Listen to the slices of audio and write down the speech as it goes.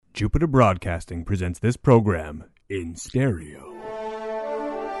Jupiter Broadcasting presents this program in stereo.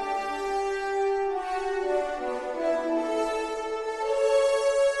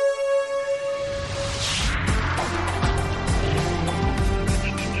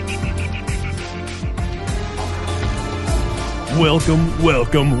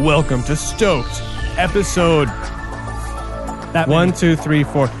 Welcome to Stoked, episode 1, 2, 3,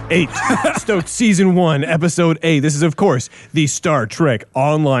 4, 8. Stoked Season 1, Episode 8. This is, of course, the Star Trek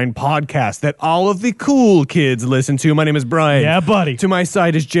online podcast that all of the cool kids listen to. My name is Brian. Yeah, buddy. To my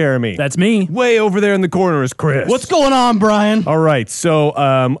side is Jeremy. That's me. Way over there in the corner is Chris. What's going on, Brian? All right, so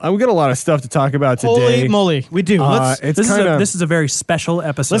we got a lot of stuff to talk about today. Holy moly, we do. This is a very special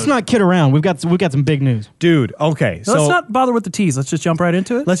episode. Let's not kid around. We've got some big news. Dude, okay. So let's not bother with the tease. Let's just jump right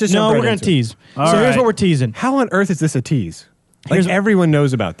into it. Let's just No, jump right we're going into to it. tease. All So here's right. what we're teasing. How on earth is this a tease? Like, everyone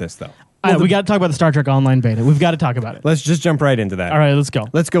knows about this, though. We got to talk about the Star Trek Online beta. We've got to talk about it. Let's just jump right into that. All right, let's go.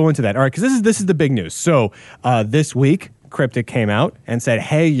 Let's go into that. All right, because this is the big news. So this week, Cryptic came out and said,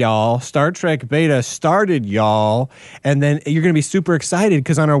 hey, y'all, Star Trek beta started, y'all. And then you're going to be super excited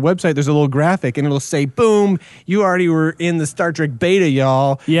because on our website, there's a little graphic and it'll say, boom, you already were in the Star Trek beta,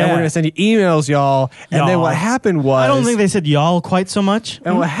 y'all. Yeah. And we're going to send you emails, y'all. And then what happened was... I don't think they said y'all quite so much.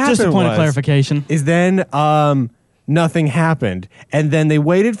 And what happened Just a point of was- clarification. is then nothing happened. And then they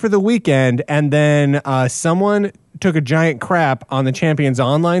waited for the weekend, and then someone took a giant crap on the Champions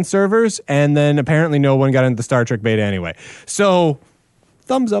Online servers, and then apparently no one got into the Star Trek beta anyway. So,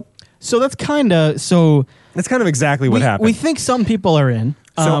 thumbs up. So that's kind of... That's kind of exactly what happened. We think some people are in.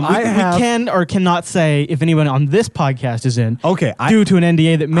 So we have- can or cannot say if anyone on this podcast is in. Okay, due to an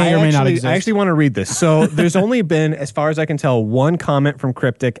NDA that may or may not exist. I actually want to read this. So there's only been, as far as I can tell, one comment from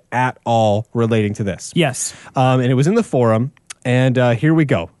Cryptic at all relating to this. Yes. And it was in the forum. And here we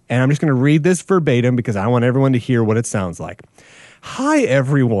go. And I'm just going to read this verbatim because I want everyone to hear what it sounds like. Hi,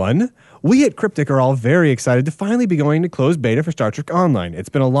 everyone. We at Cryptic are all very excited to finally be going to closed beta for Star Trek Online. It's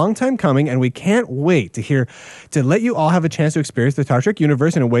been a long time coming, and we can't wait to let you all have a chance to experience the Star Trek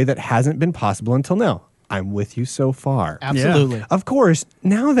universe in a way that hasn't been possible until now. I'm with you so far. Absolutely. Yeah. Of course,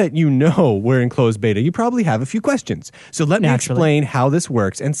 now that you know we're in closed beta, you probably have a few questions. So let me Naturally. explain how this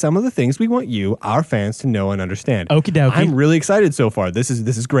works and some of the things we want you, our fans, to know and understand. Okie dokie. I'm really excited so far. This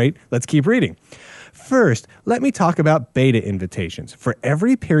is great. Let's keep reading. First, let me talk about beta invitations. For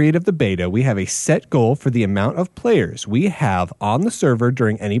every period of the beta, we have a set goal for the amount of players we have on the server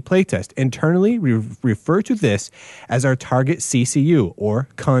during any playtest. Internally, we refer to this as our target CCU, or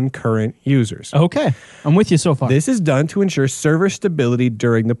concurrent users. Okay. I'm with you so far. This is done to ensure server stability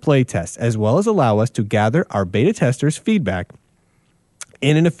during the playtest, as well as allow us to gather our beta testers' feedback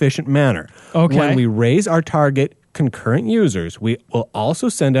in an efficient manner. Okay. When we raise our target concurrent users, we will also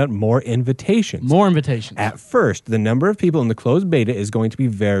send out more invitations. More invitations. At first, the number of people in the closed beta is going to be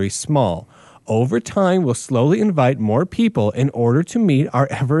very small. Over time, we'll slowly invite more people in order to meet our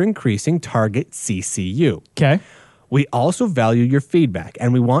ever-increasing target CCU. Okay. We also value your feedback,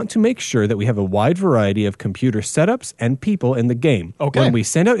 and we want to make sure that we have a wide variety of computer setups and people in the game. Okay. When we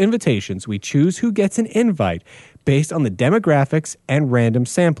send out invitations, we choose who gets an invite based on the demographics and random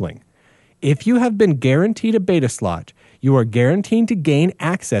sampling. If you have been guaranteed a beta slot, you are guaranteed to gain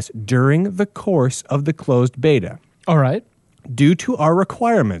access during the course of the closed beta. All right. Due to our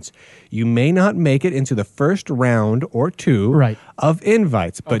requirements, you may not make it into the first round or two Right. of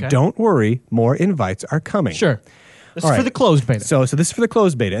invites, but Okay. don't worry, more invites are coming. Sure. This All is for right. the closed beta. So this is for the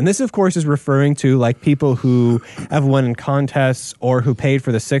closed beta. And this, of course, is referring to like people who have won in contests or who paid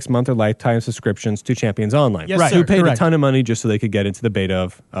for the 6-month or lifetime subscriptions to Champions Online. Yes, right. sir. Who paid Correct. a ton of money just so they could get into the beta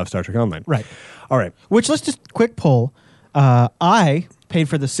of Star Trek Online. Right. All right. Which, let's just quick poll. I paid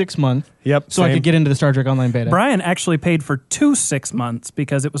for the 6 month Yep, so I same. could get into the Star Trek Online beta. Brian actually paid for 2 6 months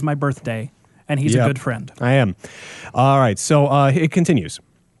because it was my birthday, and he's Yep. a good friend. I am. All right. So it continues.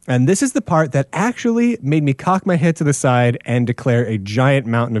 And this is the part that actually made me cock my head to the side and declare a giant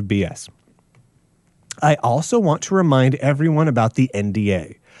mountain of BS. I also want to remind everyone about the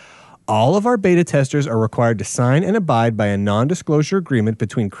NDA. All of our beta testers are required to sign and abide by a non-disclosure agreement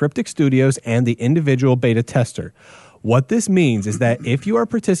between Cryptic Studios and the individual beta tester. What this means is that if you are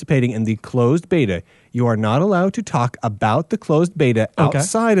participating in the closed beta, you are not allowed to talk about the closed beta Okay.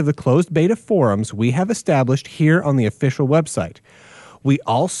 outside of the closed beta forums we have established here on the official website. We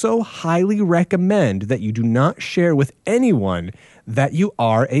also highly recommend that you do not share with anyone that you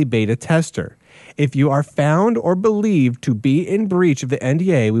are a beta tester. If you are found or believed to be in breach of the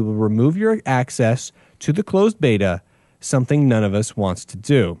NDA, we will remove your access to the closed beta, something none of us wants to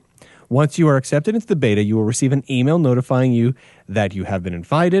do. Once you are accepted into the beta, you will receive an email notifying you that you have been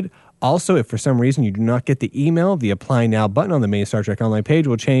invited. Also, if for some reason you do not get the email, the Apply Now button on the main Star Trek Online page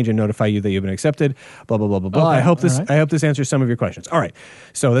will change and notify you that you've been accepted. Blah blah blah blah blah. Okay, I hope this. all right. I hope this answers some of your questions. All right.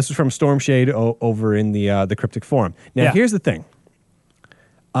 So this is from Storm Shade over in the Cryptic forum. Now Yeah. here's the thing.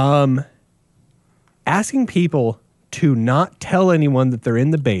 Asking people to not tell anyone that they're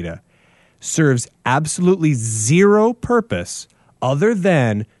in the beta serves absolutely zero purpose other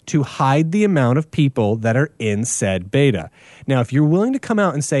than to hide the amount of people that are in said beta. Now, if you're willing to come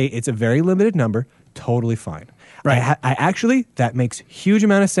out and say it's a very limited number, totally fine. Right. I actually, that makes huge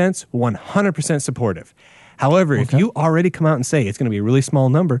amount of sense, 100% supportive. However, if you already come out and say it's going to be a really small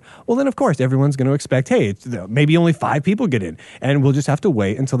number, well, then, of course, everyone's going to expect, hey, maybe only 5 people get in, and we'll just have to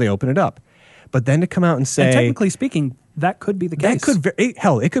wait until they open it up. But then to come out and say... And technically speaking, that could be the case.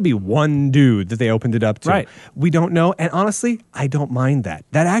 It could be one dude that they opened it up to. Right. We don't know. And honestly, I don't mind that.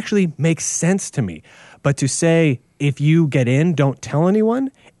 That actually makes sense to me. But to say, if you get in, don't tell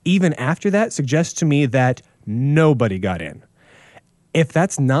anyone, even after that suggests to me that nobody got in. If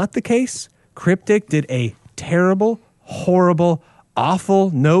that's not the case, Cryptic did a terrible, horrible, awful,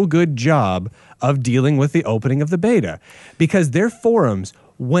 no good job of dealing with the opening of the beta. Because their forums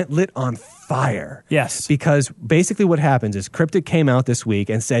went lit on fire. Yes. Because basically what happens is Cryptic came out this week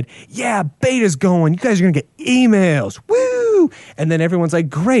and said, yeah, beta's going. You guys are going to get emails. Woo! And then everyone's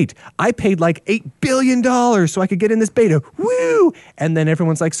like, great. I paid like $8 billion so I could get in this beta. Woo! And then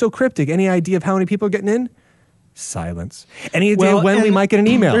everyone's like, so Cryptic, any idea of how many people are getting in? Silence. Any idea when we and might get an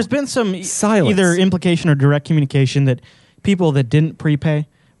email? There's been some Silence. either implication or direct communication that people that didn't prepay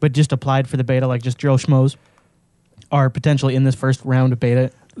but just applied for the beta, like just Joe Schmoes, are potentially in this first round of beta.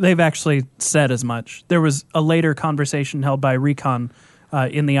 They've actually said as much. There was a later conversation held by Recon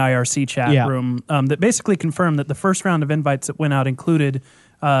in the IRC chat room that basically confirmed that the first round of invites that went out included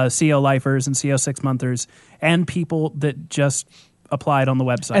CO lifers and CO 6-monthers and people that just applied on the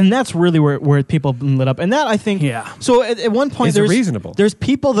website. And that's really where people lit up. And that, I think... Yeah. So at one point, Is it reasonable? There's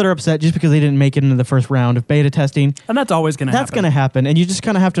people that are upset just because they didn't make it into the first round of beta testing. And that's always going to happen. That's going to happen. And you just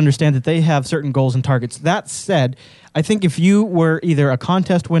kind of have to understand that they have certain goals and targets. That said, I think if you were either a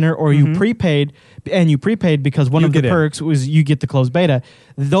contest winner or you prepaid, and you prepaid because one of the perks was you get the closed beta,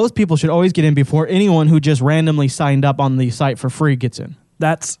 those people should always get in before anyone who just randomly signed up on the site for free gets in.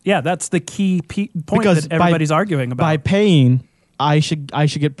 That's the key point Because that everybody's arguing about. By paying... I should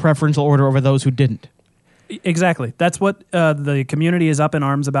get preferential order over those who didn't. Exactly. That's what the community is up in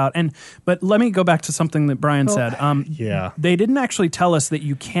arms about. But let me go back to something that Brian said. They didn't actually tell us that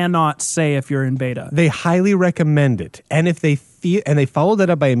you cannot say if you're in beta. They highly recommend it. And if they they followed that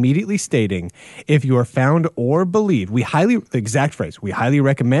up by immediately stating, if you are found or believed, the exact phrase, we highly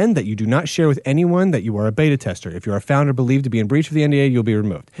recommend that you do not share with anyone that you are a beta tester. If you are found or believed to be in breach of the NDA, you'll be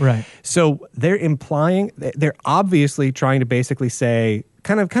removed. Right. So they're obviously trying to basically say,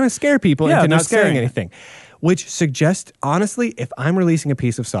 kind of scare people into not saying anything, which suggests, honestly, if I'm releasing a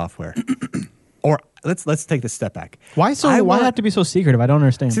piece of software, or let's take this step back. Why have to be so secretive? I don't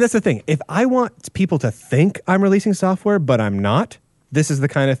understand. See, that's the thing. If I want people to think I'm releasing software, but I'm not, this is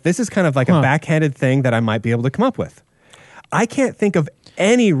kind of like a backhanded thing that I might be able to come up with. I can't think of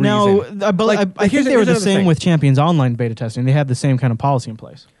any reason. No, I think they were the same with Champions Online beta testing. They had the same kind of policy in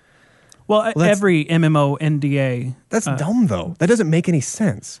place. Well, every MMO NDA. That's dumb though. That doesn't make any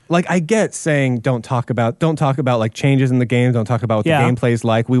sense. Like, I get saying don't talk about like changes in the game. Don't talk about what the gameplay is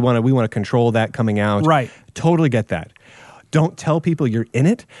like. We want to control that coming out. Right. Totally get that. Don't tell people you're in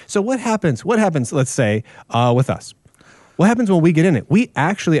it. So what happens? Let's say with us. What happens when we get in it? We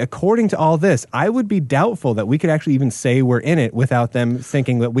actually, according to all this, I would be doubtful that we could actually even say we're in it without them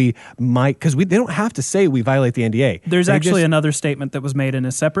thinking that we might, because they don't have to say we violate the NDA. There's actually another statement that was made in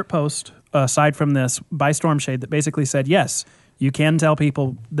a separate post, aside from this, by Stormshade that basically said, yes, you can tell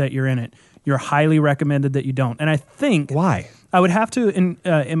people that you're in it. You're highly recommended that you don't. And I think... Why? I would have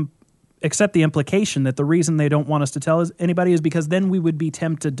to accept the implication that the reason they don't want us to tell anybody is because then we would be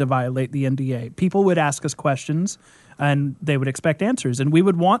tempted to violate the NDA. People would ask us questions and they would expect answers, and we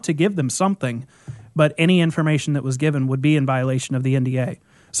would want to give them something, but any information that was given would be in violation of the NDA.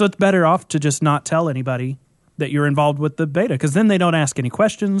 So it's better off to just not tell anybody that you're involved with the beta, because then they don't ask any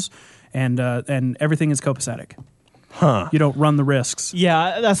questions, and everything is copacetic. You don't run the risks.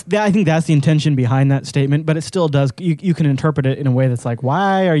 Yeah, I think that's the intention behind that statement, but it still does. You can interpret it in a way that's like,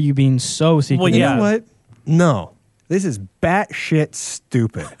 why are you being so secretive? Well, You know what? No. This is batshit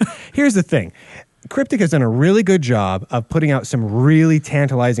stupid. Here's the thing. Cryptic has done a really good job of putting out some really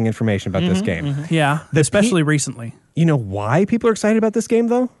tantalizing information about this game. Yeah, especially recently. You know why people are excited about this game,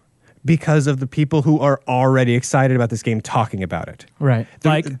 though? because of the people who are already excited about this game talking about it. Right.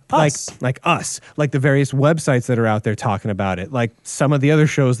 Like us. Like us. Like the various websites that are out there talking about it. Like some of the other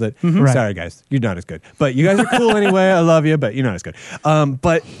shows that, Right. sorry guys, you're not as good. But you guys are cool anyway. I love you, but you're not as good.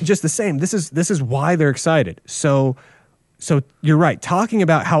 But just the same, this is why they're excited. So you're right. Talking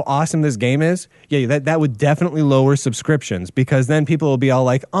about how awesome this game is, yeah, that would definitely lower subscriptions because then people will be all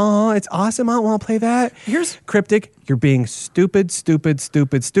like, oh, it's awesome. I want to play that. Here's Cryptic, you're being stupid.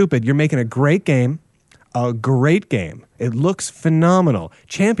 You're making a great game. A great game. It looks phenomenal.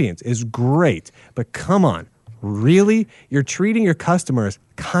 Champions is great. But come on. Really? You're treating your customers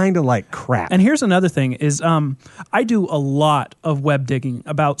kind of like crap. And here's another thing is I do a lot of web digging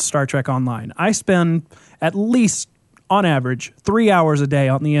about Star Trek Online. I spend at least on average, 3 hours a day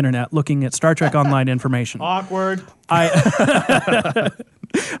on the internet looking at Star Trek Online information. Awkward. I'm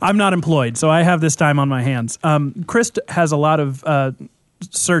not employed, so I have this time on my hands. Chris has a lot of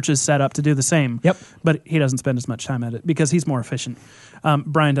searches set up to do the same. Yep. But he doesn't spend as much time at it because he's more efficient.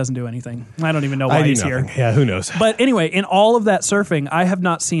 Brian doesn't do anything. I don't even know why he's here. Yeah, who knows? But anyway, in all of that surfing, I have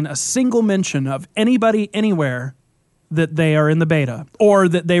not seen a single mention of anybody anywhere that they are in the beta or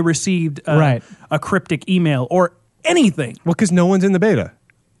that they received a cryptic email or anything. Well, because no one's in the beta.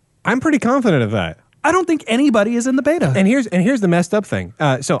 I'm pretty confident of that. I don't think anybody is in the beta. And here's the messed up thing.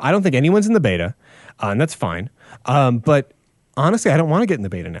 So I don't think anyone's in the beta, and that's fine. But honestly, I don't want to get in the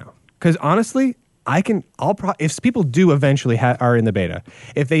beta now because honestly, if people do eventually are in the beta,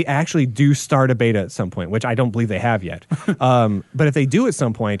 if they actually do start a beta at some point, which I don't believe they have yet, but if they do at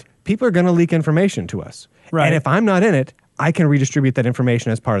some point, people are going to leak information to us. Right. And if I'm not in it, I can redistribute that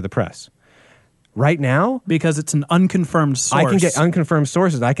information as part of the press. Right now, because it's an unconfirmed source, I can get unconfirmed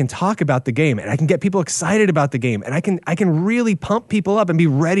sources. I can talk about the game, and I can get people excited about the game, and I can really pump people up and be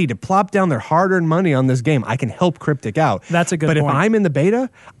ready to plop down their hard-earned money on this game. I can help Cryptic out. That's a good point. But if I'm in the beta,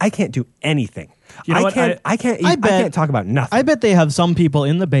 I can't do anything. You know I can't talk about nothing. I bet they have some people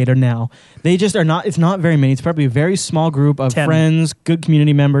in the beta now. They just are not. It's not very many. It's probably a very small group of 10. friends, good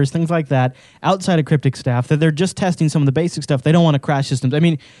community members, things like that, outside of Cryptic staff that they're just testing some of the basic stuff. They don't want to crash systems. I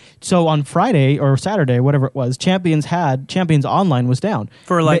mean, so on Friday or Saturday, whatever it was, Champions Online was down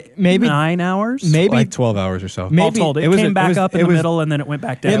for like maybe 9 hours, maybe like 12 hours or so. Maybe it came back up in the middle and then it went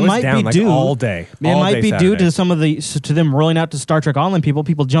back down. It might down be like due all day. It might be due to some of to them rolling out to Star Trek Online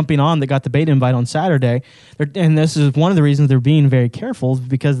people jumping on that got the beta invite on Saturday. And this is one of the reasons they're being very careful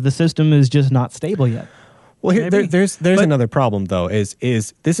because the system is just not stable yet. Well, there's another problem though. Is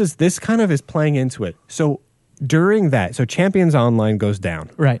this kind of is playing into it. So during that, so Champions Online goes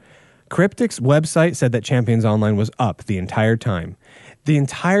down. Right. Cryptic's website said that Champions Online was up the entire time. The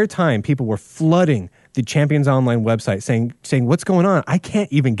entire time, people were flooding the Champions Online website saying, what's going on? I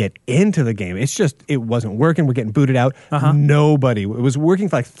can't even get into the game. It's just, it wasn't working. We're getting booted out. Nobody. It was working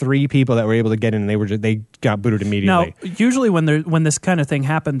for like 3 people that were able to get in, and they got booted immediately. Now, usually when this kind of thing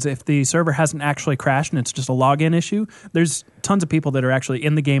happens, if the server hasn't actually crashed and it's just a login issue, there's tons of people that are actually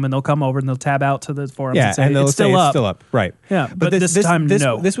in the game, and they'll come over and they'll tab out to the forums and say, they'll it's say still up. It's still up. Right. Yeah, but this time,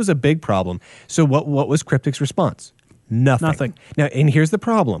 no. This was a big problem. So what was Cryptic's response? Nothing. Now, and here's the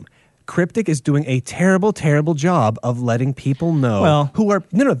problem. Cryptic is doing a terrible, terrible job of letting people know who are...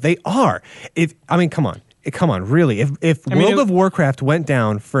 No, they are. Come on, really. If World of Warcraft went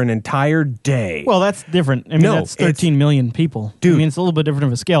down for an entire day... Well, that's different. That's 13 million people. Dude. I mean, it's a little bit different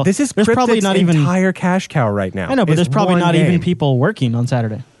of a scale. This is Cryptic's entire cash cow right now. I know, but there's probably not game. even people working on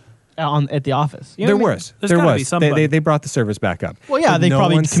Saturday. At the office. There was. They brought the servers back up. Well, yeah, no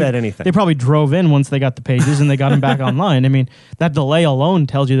one said anything. They probably drove in once they got the pages and they got them back online. I mean, that delay alone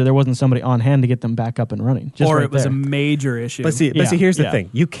tells you that there wasn't somebody on hand to get them back up and running. Or it was a major issue. But see, here's the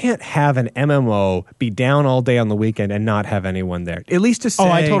thing. You can't have an MMO be down all day on the weekend and not have anyone there. At least to say... Oh,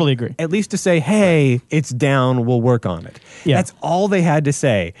 I totally agree. At least to say, hey, it's down, we'll work on it. Yeah. That's all they had to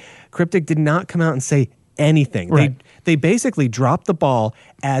say. Cryptic did not come out and say anything. Right. They basically dropped the ball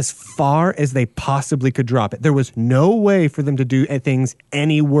as far as they possibly could drop it. There was no way for them to do things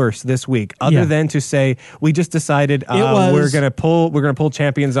any worse this week, other than to say we just decided we're gonna pull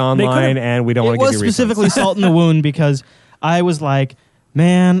Champions Online and we don't want to give you refunds. It was specifically salt in the wound because I was like,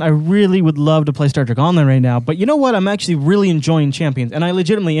 man, I really would love to play Star Trek Online right now, but you know what? I'm actually really enjoying Champions, and I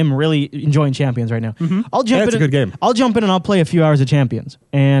legitimately am really enjoying Champions right now. Mm-hmm. It's a good game. I'll jump in and I'll play a few hours of Champions,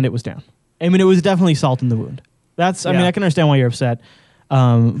 and it was down. I mean, it was definitely salt in the wound. I mean, I can understand why you're upset.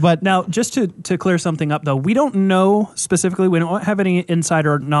 But now, just to clear something up, though, we don't know specifically. We don't have any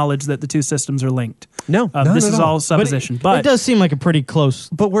insider knowledge that the two systems are linked. No, this is all supposition. But it does seem like a pretty close.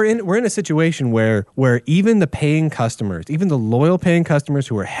 But we're in a situation where even the paying customers, even the loyal paying customers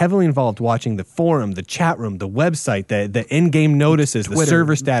who are heavily involved, watching the forum, the chat room, the website, the in-game notices, the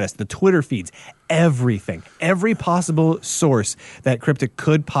server status, the Twitter feeds, everything, every possible source that Cryptic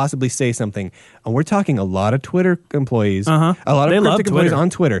could possibly say something. And we're talking a lot of Twitter employees, a lot of Cryptic employees on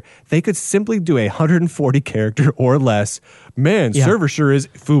Twitter. They could simply do a 140 character or less. Man, server sure is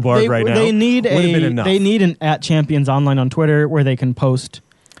foobarred right now. They need an @champions online on Twitter where they can post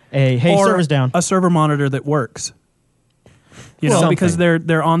a hey, server's down, a server monitor that works. Because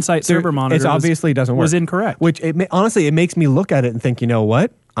their on-site server monitor obviously doesn't work. Was incorrect. Which honestly, it makes me look at it and think, you know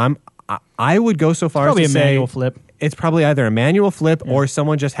what? I would go so far as to say manual flip. It's probably either a manual flip or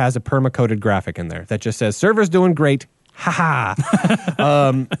someone just has a perma-coded graphic in there that just says server's doing great. Ha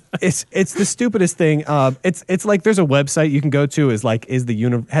ha. It's the stupidest thing. It's like there's a website you can go to has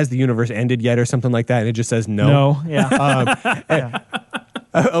the universe ended yet or something like that, and it just says no. No. Yeah.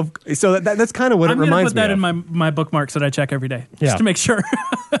 So that's kind of what it reminds me of. I'm going to put that in my bookmarks that I check every day just to make sure.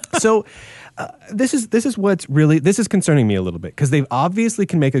 So this is concerning me a little bit because they obviously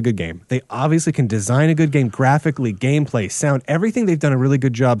can make a good game. They obviously can design a good game graphically, gameplay, sound, everything. They've done a really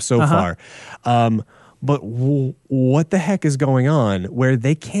good job so far. But what the heck is going on where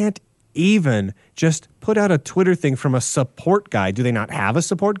they can't even just put out a Twitter thing from a support guy? Do they not have a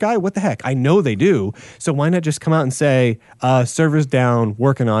support guy? What the heck? I know they do. So why not just come out and say, server's down,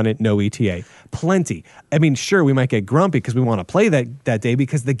 working on it, no ETA. Plenty. I mean, sure, we might get grumpy because we want to play that day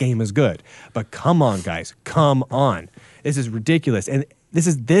because the game is good. But come on, guys. Come on. This is ridiculous. And this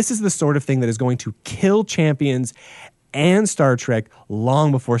is the sort of thing that is going to kill Champions and Star Trek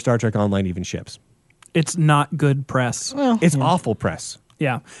long before Star Trek Online even ships. It's not good press. Well, it's awful press.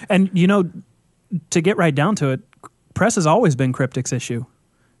 Yeah. And, to get right down to it, press has always been Cryptic's issue.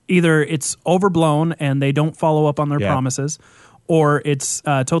 Either it's overblown and they don't follow up on their promises, or it's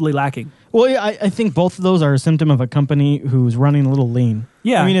totally lacking. Well, yeah, I think both of those are a symptom of a company who's running a little lean.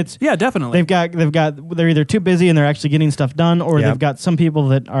 Yeah, I mean, definitely. They're either too busy and they're actually getting stuff done, or they've got some people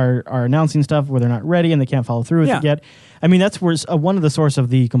that are announcing stuff where they're not ready and they can't follow through with it yet. I mean, that's where one of the source of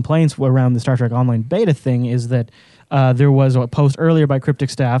the complaints around the Star Trek Online beta thing is that there was a post earlier by Cryptic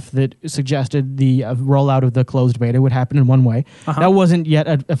staff that suggested the rollout of the closed beta would happen in one way. That wasn't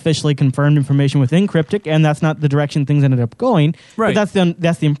yet officially confirmed information within Cryptic, and that's not the direction things ended up going. Right. But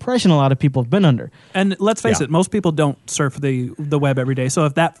that's the impression a lot of people have been under. And let's face it, most people don't surf the web every day. So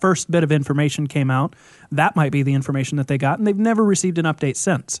if that first bit of information came out, that might be the information that they got, and they've never received an update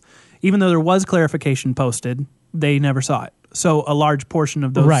since. Even though there was clarification posted, they never saw it. So a large portion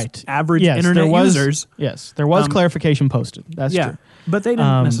of those average internet users... Yes, there was clarification posted. That's true. But they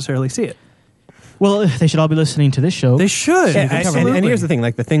didn't necessarily see it. Well, they should all be listening to this show. They should. And here's the thing,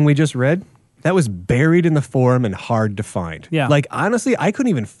 like the thing we just read, that was buried in the forum and hard to find. Yeah. Like, honestly, I couldn't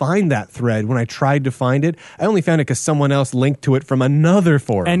even find that thread when I tried to find it. I only found it because someone else linked to it from another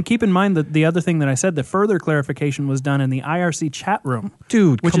forum. And keep in mind that the other thing that I said, the further clarification was done in the IRC chat room.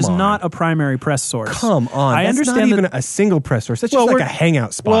 Dude, which is not a primary press source. Come on. I understand not even a single press source. That's just like a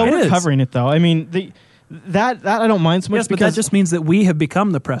hangout spot. Well, we're covering it, though. I mean, that I don't mind so much. Yes, but that just means that we have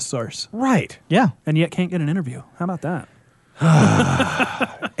become the press source. Right. Yeah. And yet can't get an interview. How about that?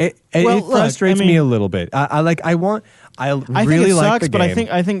 It frustrates me a little bit. I really think like it sucks, the game.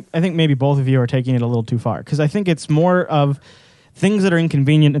 but I think maybe both of you are taking it a little too far because I think it's more of things that are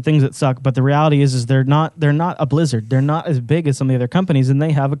inconvenient and things that suck. But the reality is they're not a Blizzard. They're not as big as some of the other companies, and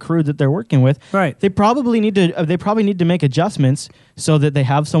they have a crew that they're working with. Right. They probably need to make adjustments so that they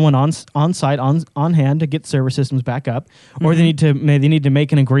have someone on site on hand to get server systems back up, or they need to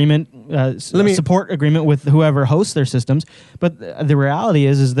make an agreement, support agreement with whoever hosts their systems. But the reality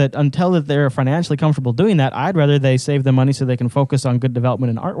is that until that they're financially comfortable doing that, I'd rather they save the money so they can focus on good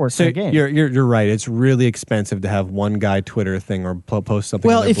development and artwork for the game. You're right. It's really expensive to have one guy Twitter thing or post something.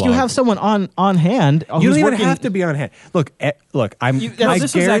 Well, on their if blog. you have someone on hand, you don't even have to be on hand. Look.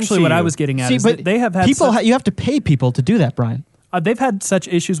 This is actually what I was getting at. See, but they have had you have to pay people to do that, Brian. They've had such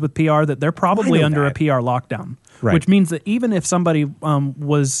issues with PR that they're probably under a PR lockdown, right. Which means that even if somebody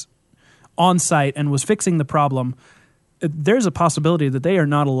was on site and was fixing the problem, there's a possibility that they are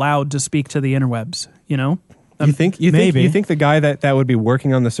not allowed to speak to the interwebs. You think the guy that would be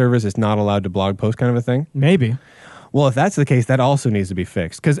working on the servers is not allowed to blog post kind of a thing? Maybe. Well, if that's the case, that also needs to be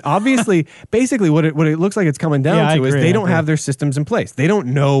fixed. Because obviously, basically what it looks like it's coming down to is they don't have their systems in place. They don't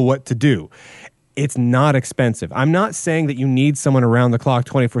know what to do. It's not expensive. I'm not saying that you need someone around the clock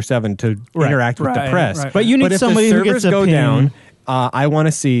 24/7 to interact with the press. But you need somebody who gets a ping. I want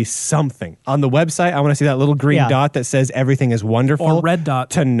to see something. On the website, I want to see that little green dot that says everything is wonderful. Or red dot.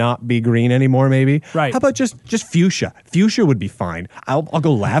 To not be green anymore, maybe. Right. How about just fuchsia? Fuchsia would be fine. I'll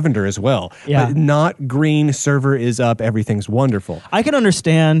go lavender as well. Yeah. But not green, server is up, everything's wonderful. I can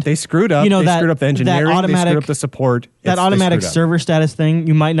understand. They screwed up. They screwed up the engineering. They screwed up the support. That automatic server status thing,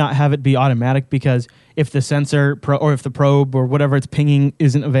 you might not have it be automatic because if the sensor or if the probe or whatever it's pinging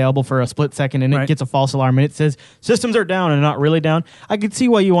isn't available for a split second and it gets a false alarm and it says systems are down and not really down, I could see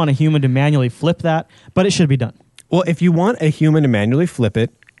why you want a human to manually flip that, but it should be done. Well, if you want a human to manually flip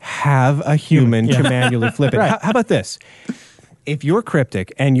it, have a human to manually flip it. How about this? If you're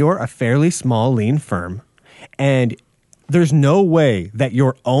Cryptic and you're a fairly small, lean firm, and there's no way that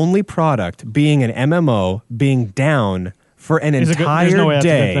your only product, being an MMO, being down for an entire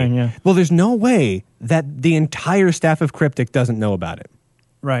day. Well, there's no way that the entire staff of Cryptic doesn't know about it.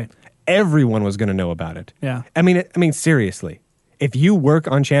 Right. Everyone was going to know about it. Yeah. I mean, seriously. If you work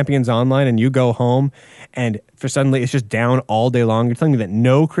on Champions Online and you go home and for suddenly it's just down all day long, you're telling me that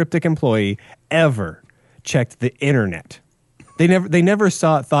no Cryptic employee ever checked the internet. They never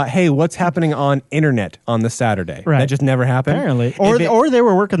thought, hey, what's happening on internet on the Saturday? Right. That just never happened. Apparently. Or they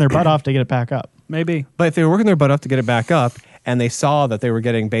were working their butt off to get it back up. Maybe. But if they were working their butt off to get it back up and they saw that they were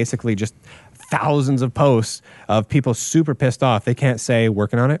getting basically just thousands of posts of people super pissed off, they can't say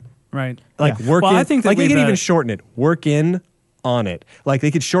working on it. Right. Like work well, in. I think that like they could even shorten it. Work in on it. Like they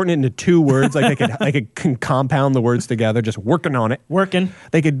could shorten it into 2 words. Like they could compound the words together. Just working on it. Working.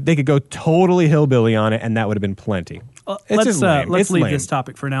 They could go totally hillbilly on it, and that would have been plenty. Let's leave this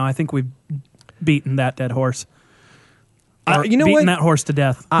topic for now. I think we've beaten that dead horse. You know beaten what? that horse to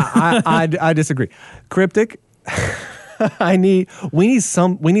death. I disagree. Cryptic. we need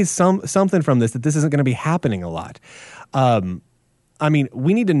something from this that this isn't going to be happening a lot. I mean,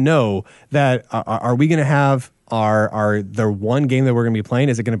 we need to know that are we going to have the one game that we're going to be playing?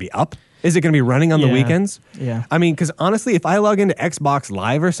 Is it going to be up? Is it going to be running on the weekends? Yeah. I mean, because honestly, if I log into Xbox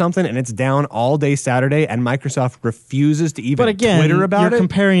Live or something and it's down all day Saturday and Microsoft refuses to even Twitter about you're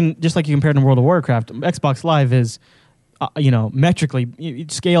comparing, just like you compared in World of Warcraft, Xbox Live is, metrically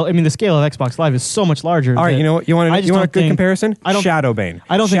scale. I mean, the scale of Xbox Live is so much larger. All right, you know what? You want a good comparison? Shadowbane.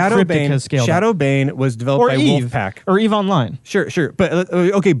 I don't think Cryptic has scaled up. Shadowbane was developed by Wolfpack. Or EVE Online. Sure. But,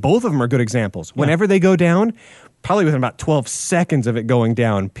 okay, both of them are good examples. Whenever they go down, probably within about 12 seconds of it going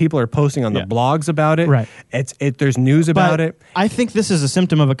down, people are posting on the blogs about it. Right. There's news about it. I think this is a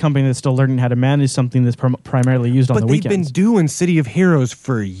symptom of a company that's still learning how to manage something that's primarily used on the weekends. But they've been doing City of Heroes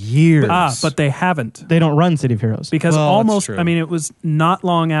for years. But they haven't. They don't run City of Heroes. Because it was not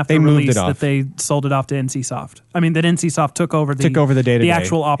long after release that they sold it off to NCSoft. I mean, that NCSoft took over the day-to-day. The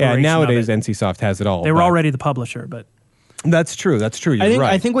actual operation. Yeah, nowadays NCSoft has it all. They were already the publisher, but... That's true. You're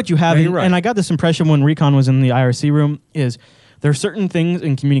right. I think what you have, and I got this impression when Recon was in the IRC room, is there are certain things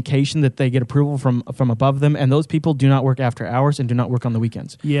in communication that they get approval from above them, and those people do not work after hours and do not work on the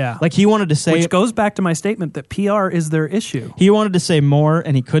weekends. Yeah. Like he wanted to say... Which goes back to my statement that PR is their issue. He wanted to say more,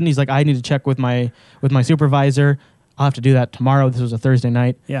 and he couldn't. He's like, I need to check with my supervisor. I'll have to do that tomorrow. This was a Thursday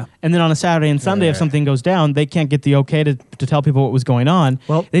night. Yeah. And then on a Saturday and Sunday, if something goes down, they can't get the okay to tell people what was going on.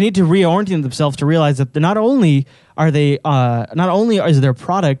 Well, they need to reorient themselves to realize that not only is their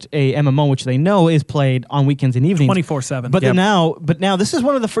product a MMO, which they know is played on weekends and evenings, 24/7. But now this is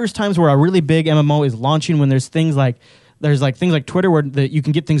one of the first times where a really big MMO is launching, when there's things like things like Twitter where you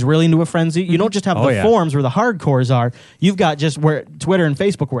can get things really into a frenzy. You don't just have the forums where the hardcores are. You've got just where Twitter and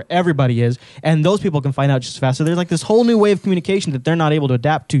Facebook where everybody is, and those people can find out just as fast. So there's like this whole new way of communication that they're not able to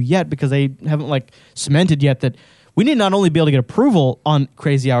adapt to yet because they haven't cemented yet that we need not only be able to get approval on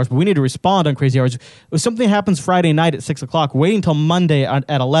crazy hours, but we need to respond on crazy hours. If something happens Friday night at 6 o'clock, waiting until Monday at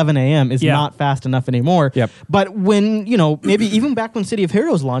 11 a.m. is not fast enough anymore. Yep. But when, maybe even back when City of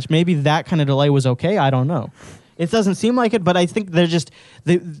Heroes launched, maybe that kind of delay was okay. I don't know. It doesn't seem like it, but I think they're just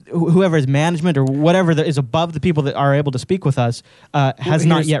whoever is management or whatever that is above the people that are able to speak with us has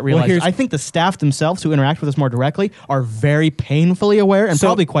not yet realized. I think the staff themselves who interact with us more directly are very painfully aware and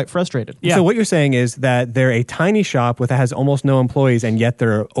probably quite frustrated. Yeah. So what you're saying is that they're a tiny shop that has almost no employees, and yet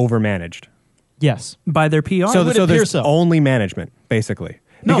they're overmanaged. Yes, by their PR. So there's only management, basically.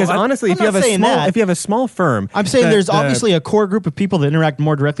 Because honestly, if you have a small firm, I'm saying there's obviously a core group of people that interact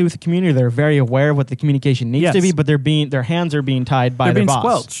more directly with the community. They're very aware of what the communication needs to be, but their hands are being tied by their boss.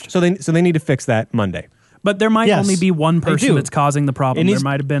 Squelched. So they need to fix that Monday. But there might only be one person that's causing the problem. There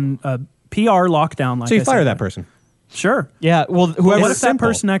might have been a PR lockdown. So you fire that person. Sure. Yeah. Well, what if that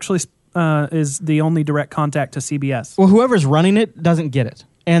person actually is the only direct contact to CBS? Well, whoever's running it doesn't get it.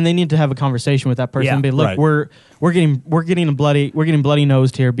 And they need to have a conversation with that person and be, look, we're getting bloody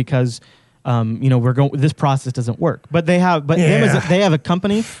nosed here because this process doesn't work. But they have a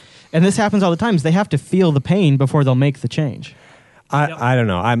company, and this happens all the time. Is they have to feel the pain before they'll make the change. I don't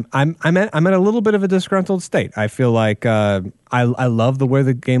know. I'm at a little bit of a disgruntled state. I feel like I love the way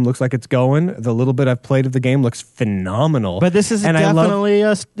the game looks like it's going. The little bit I've played of the game looks phenomenal. But this is definitely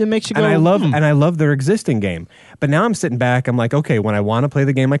it makes you go. And I love their existing game. But now I'm sitting back. I'm like, okay, when I want to play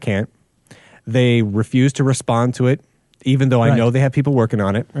the game, I can't. They refuse to respond to it, even though I know they have people working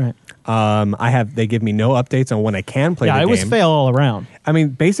on it. Right. They give me no updates on when I can play the game. Yeah, it was fail all around. I mean,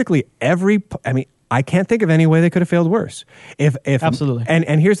 basically I can't think of any way they could have failed worse. If Absolutely.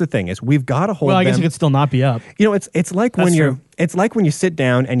 And here's the thing: is we've got to hold. Well, I guess it could still not be up. It's like when you sit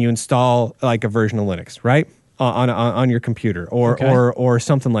down and you install like a version of Linux, right, on your computer or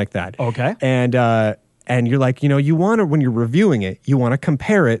something like that. Okay. And you're like, you want to, when you're reviewing it, you want to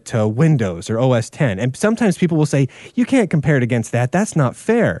compare it to Windows or OS 10. And sometimes people will say, you can't compare it against that. That's not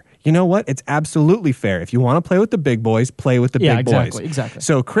fair. You know what? It's absolutely fair. If you want to play with the big boys, play with the big boys. Exactly.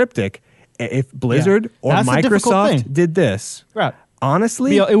 So Cryptic, if Blizzard or Microsoft did this, right.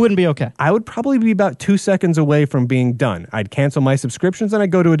 honestly, it wouldn't be okay. I would probably be about 2 seconds away from being done. I'd cancel my subscriptions and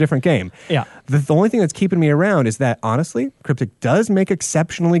I'd go to a different game. Yeah. The only thing that's keeping me around is that, honestly, Cryptic does make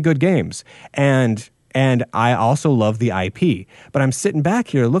exceptionally good games. And I also love the IP. But I'm sitting back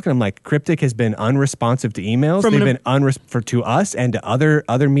here looking, I'm like, Cryptic has been unresponsive to emails. They've been to us and to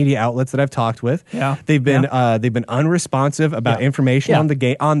other media outlets that I've talked with. Yeah. They've been unresponsive about information on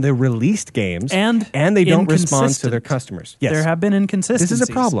the released games. And they don't respond to their customers. Yes. There have been inconsistencies. This is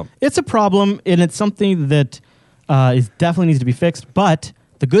a problem. It's a problem, and it's something that definitely needs to be fixed. But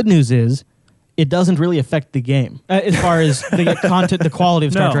the good news is, it doesn't really affect the game as far as the content, the quality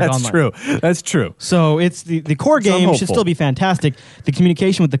of Star Trek Online. That's true. So it's the core game should still be fantastic. The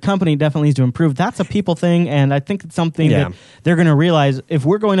communication with the company definitely needs to improve. That's a people thing, and I think it's something that they're going to realize. If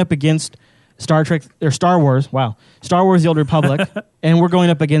we're going up against Star Trek or Star Wars, Star Wars: The Old Republic, and we're going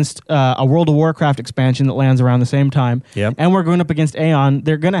up against a World of Warcraft expansion that lands around the same time, and we're going up against Aeon,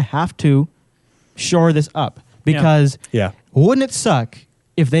 they're going to have to shore this up because wouldn't it suck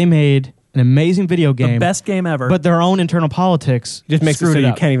if they made an amazing video game, the best game ever, but their own internal politics just makes it so you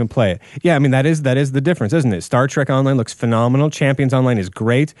up. can't even play it. Yeah, I mean that is the difference, isn't it? Star Trek Online looks phenomenal. Champions Online is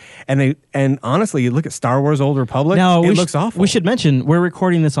great, and honestly, you look at Star Wars: Old Republic, it looks awful. We should mention we're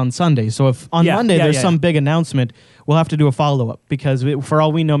recording this on Sunday, so if on Monday there's some big announcement, we'll have to do a follow up because for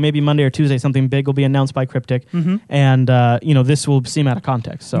all we know, maybe Monday or Tuesday something big will be announced by Cryptic, and this will seem out of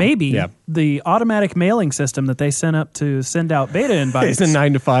context. So maybe the automatic mailing system that they sent up to send out beta invites is a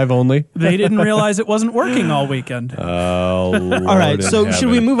 9 to 5 only. They didn't realize it wasn't working all weekend. Oh, Lord all right. So should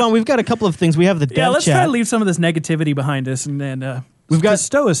we move on? We've got a couple of things. We have the dev chat. Let's try to leave some of this negativity behind us, and we've got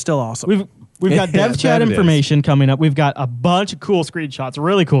Sto is still awesome. We've got dev chat information coming up. We've got a bunch of cool screenshots,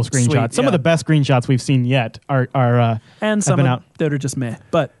 really cool screenshots. Sweet, some of the best screenshots we've seen yet are and some that are just meh.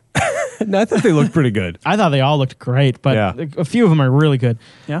 But no, I thought they looked pretty good. I thought they all looked great, but a few of them are really good.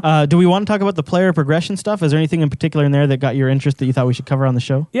 Yeah. Do we want to talk about the player progression stuff? Is there anything in particular in there that got your interest that you thought we should cover on the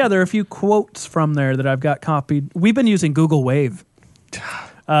show? Yeah, there are a few quotes from there that I've got copied. We've been using Google Wave.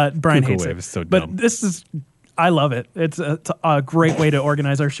 Brian Google hates Wave it, is so dumb. but this is. I love it. It's a great way to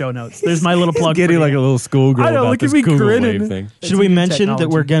organize our show notes. There's my little plug. Getting like a little schoolgirl. I know. Look at me Google grinning. Wave thing. Should we mention that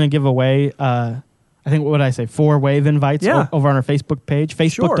we're going to give away? I think, what did I say? 4 Wave invites over on our Facebook page,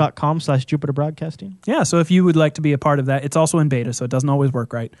 facebook.com/Jupiter Broadcasting. Yeah, so if you would like to be a part of that, it's also in beta, so it doesn't always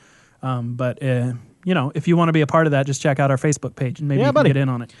work right. But if you want to be a part of that, just check out our Facebook page and maybe you can get in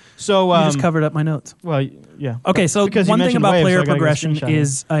on it. So you just covered up my notes. Well, yeah. Okay, so one thing about player progression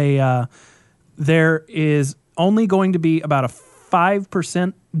is there is only going to be about a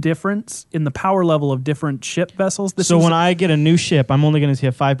 5% difference in the power level of different ship vessels. So when I get a new ship, I'm only going to see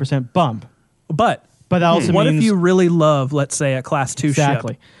a 5% bump. But that also what means, if you really love, let's say, a Class 2 ship?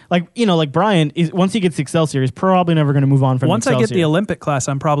 Like Brian, once he gets the Excelsior, he's probably never going to move on from Once Excelsior. I get the Olympic class,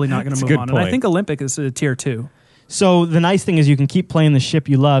 I'm probably not going to move on. Point. And I think Olympic is a Tier 2. So the nice thing is you can keep playing the ship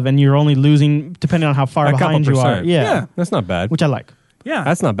you love, and you're only losing depending on how far behind you are. Yeah, that's not bad. Which I like. Yeah.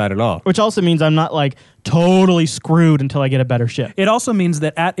 That's not bad at all. Which also means I'm not like totally screwed until I get a better ship. It also means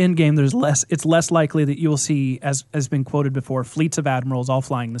that at endgame it's less likely that you will see, as has been quoted before, fleets of admirals all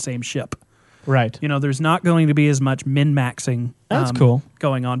flying the same ship. Right. There's not going to be as much min-maxing That's cool.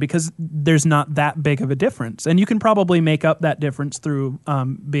 going on because there's not that big of a difference. And you can probably make up that difference through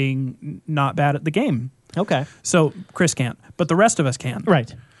being not bad at the game. Okay. So Chris can't, but the rest of us can.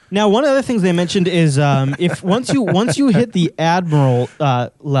 Right. Now, one of the things they mentioned is if once you hit the admiral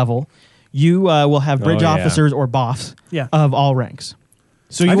level, you will have bridge officers or boffs of all ranks.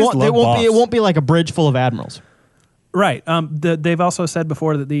 So it won't be like a bridge full of admirals. Right. They've also said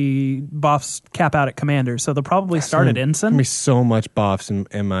before that the boffs cap out at commander, so they'll probably start at ensign. There's be so much boffs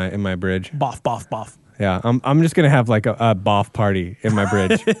in my bridge. Boff. Yeah, I'm just gonna have like a boff party in my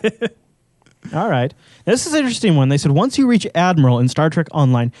bridge. All right. This is an interesting one. They said, once you reach Admiral in Star Trek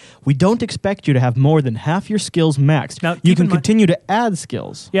Online, we don't expect you to have more than half your skills maxed. Now, you can continue to add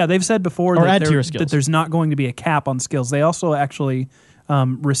skills. Yeah, they've said before or add to your skills. That there's not going to be a cap on skills. They also actually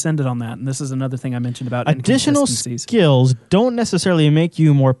rescinded on that, and this is another thing I mentioned about additional skills don't necessarily make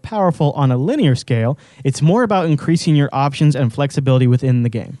you more powerful on a linear scale. It's more about increasing your options and flexibility within the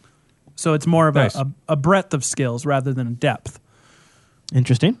game. So it's more of a breadth of skills rather than a depth.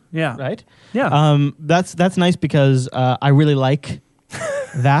 Interesting. Yeah. Right? Yeah. That's nice because I really like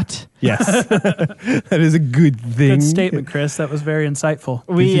that. Yes. That is a good thing. Good statement, Chris. That was very insightful.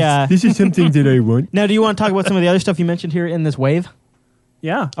 This is something that I want. Now, do you want to talk about some of the other stuff you mentioned here in this wave?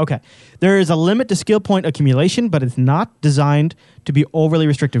 Yeah. Okay. There is a limit to skill point accumulation, but it's not designed to be overly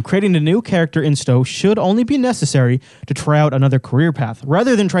restrictive. Creating a new character in STO should only be necessary to try out another career path,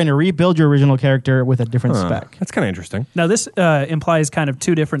 rather than trying to rebuild your original character with a different spec. That's kind of interesting. Now, this implies kind of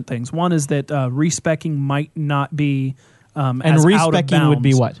two different things. One is that respecking might not be and as respecking out of bounds. would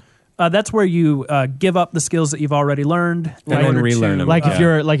be what? That's where you give up the skills that you've already learned and then relearn them. Like if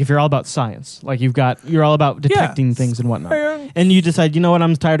you're all about science, like you're all about detecting things and whatnot, and you decide, you know what,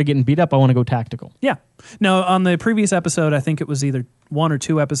 I'm tired of getting beat up. I want to go tactical. Yeah. Now, on the previous episode, I think it was either 1 or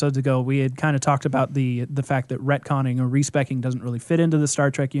 2 episodes ago, we had kind of talked about the fact that retconning or respecking doesn't really fit into the Star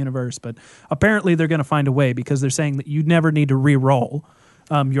Trek universe, but apparently they're going to find a way because they're saying that you never need to re-roll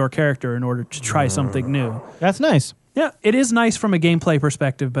your character in order to try something new. That's nice. Yeah, it is nice from a gameplay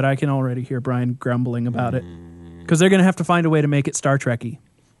perspective, but I can already hear Brian grumbling about it because they're going to have to find a way to make it Star Trek-y.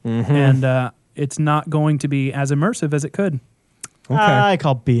 And it's not going to be as immersive as it could. Okay. I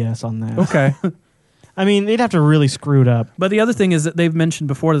call BS on that. Okay. I mean, they'd have to really screw it up. But the other thing is that they've mentioned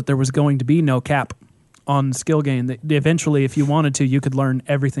before that there was going to be no cap on skill gain. That eventually, if you wanted to, you could learn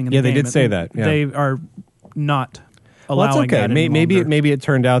everything in the game. Yeah, they did say that. Yeah. They are not Well, allowing that's okay. that Maybe it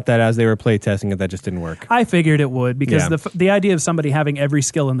turned out that as they were play testing it, that just didn't work. I figured it would because the idea of somebody having every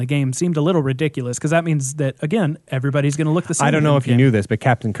skill in the game seemed a little ridiculous because that means that, again, everybody's going to look the same. I don't know if you knew this, but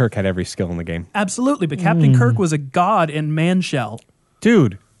Captain Kirk had every skill in the game. Absolutely, but Captain Kirk was a god in man shell.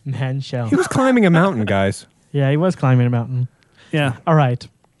 Dude. Man shell. He was climbing a mountain, guys. Yeah, he was climbing a mountain. Yeah. All right.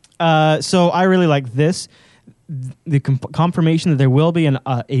 So I really like this. The confirmation that there will be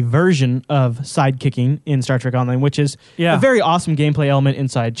a version of sidekicking in Star Trek Online, which is a very awesome gameplay element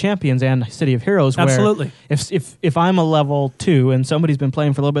inside Champions and City of Heroes. Absolutely. Where if I'm a level 2 and somebody's been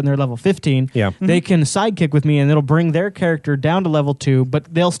playing for a little bit and they're level 15, they can sidekick with me and it'll bring their character down to level 2,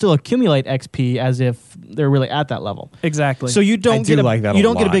 but they'll still accumulate XP as if they're really at that level. Exactly. So you don't get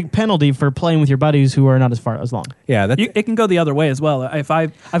a big penalty for playing with your buddies who are not as far as long. Yeah, it can go the other way as well.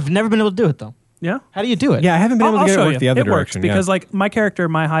 I've never been able to do it though. Yeah. How do you do it? Yeah, I haven't been able to get it work the other direction. It works because like my character,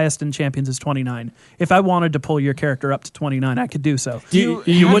 my highest in Champions is 29. If I wanted to pull your character up to 29, I could do so. You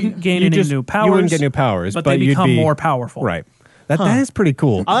wouldn't gain any new powers. You wouldn't get new powers, but they become more powerful. Right. That is pretty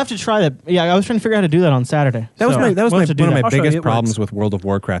cool. I'll have to try that. Yeah, I was trying to figure out how to do that on Saturday. That was one of my biggest problems works. with World of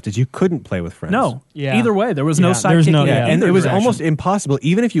Warcraft is you couldn't play with friends. No. Yeah. Either way, there was no sidekicking. And it was almost impossible.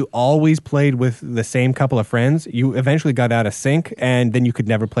 Even if you always played with the same couple of friends, you eventually got out of sync, and then you could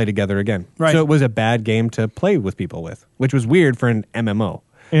never play together again. Right. So it was a bad game to play with people with, which was weird for an MMO.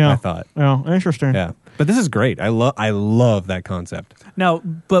 I thought. Yeah, interesting. Yeah, but this is great. I love that concept. Now,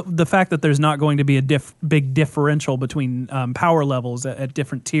 but the fact that there's not going to be a big differential between power levels at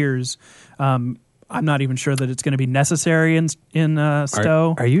different tiers, I'm not even sure that it's going to be necessary in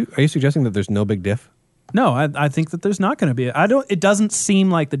STO. Are you suggesting that there's no big diff? No, I think that there's not going to be. It doesn't seem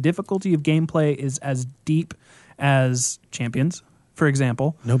like the difficulty of gameplay is as deep as Champions, for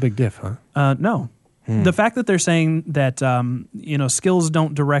example. No big diff, huh? No. The fact that they're saying that skills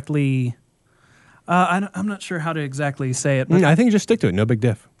don't directly, I'm not sure how to exactly say it. But I think you just stick to it. No big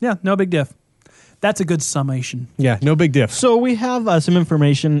diff. Yeah, no big diff. That's a good summation. Yeah, no big diff. So we have some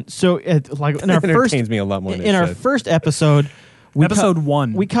information. So in our entertains me a lot more. In our first episode, episode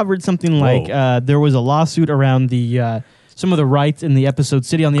 1, we covered something like there was a lawsuit around the some of the rights in the episode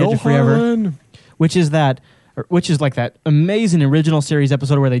 "City on the Edge of Forever," which is like that amazing original series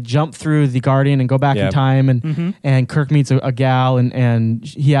episode where they jump through the Guardian and go back in time, and Kirk meets a gal and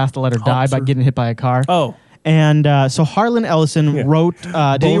he has to let her die by getting hit by a car. Oh, And so Harlan Ellison wrote.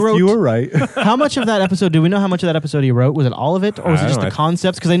 Did he wrote? You were right. How much of that episode? Do we know how much of that episode he wrote? Was it all of it, or was it just the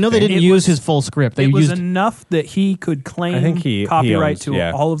concepts? Because I know they didn't use his full script. They was used enough that he could claim copyright to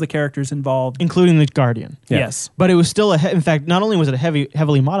all of the characters involved, including the Guardian. Yeah. Yes, but it was still in fact, not only was it a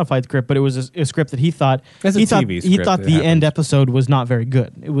heavily modified script, but it was a script that he thought he thought the end episode was not very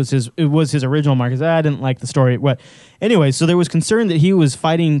good. It was his original mark. I didn't like the story. Anyway, so there was concern that he was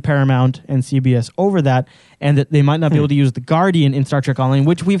fighting Paramount and CBS over that, and that they might not be able to use the Guardian in Star Trek Online,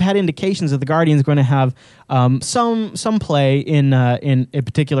 which we've had indications that the Guardian is going to have some play in a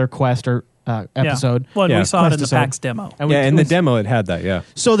particular quest or episode. Well, we saw it in the PAX demo. In the demo it had that,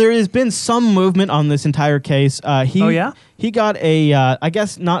 So there has been some movement on this entire case. He got I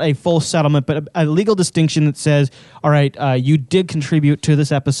guess not a full settlement, but a legal distinction that says, all right, you did contribute to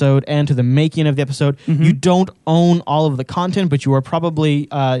this episode and to the making of the episode. Mm-hmm. You don't own all of the content, but you are probably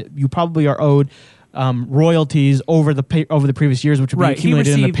are owed royalties over the previous years, which would be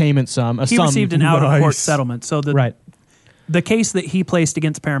accumulated in the payment sum. He received an out-of-court settlement. So the case that he placed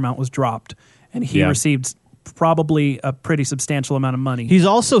against Paramount was dropped, and he received probably a pretty substantial amount of money. He's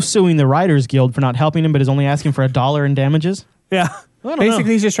also suing the Writers Guild for not helping him, but is only asking for $1 in damages. Yeah.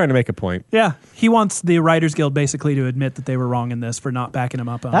 Basically, he's just trying to make a point. Yeah. He wants the Writers Guild basically to admit that they were wrong in this for not backing him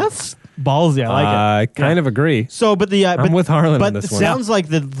up on That's ballsy. I like it. I kind of agree. So, but I'm with Harlan on this one. But it sounds like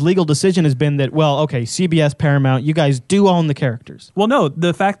the legal decision has been that, CBS, Paramount, you guys do own the characters. Well, no,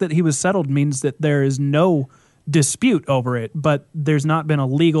 the fact that he was settled means that there is no dispute over it, but there's not been a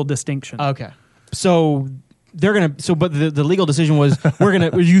legal distinction. Okay. So but the legal decision was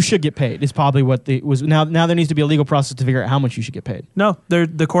you should get paid. Is probably what was. Now there needs to be a legal process to figure out how much you should get paid. No,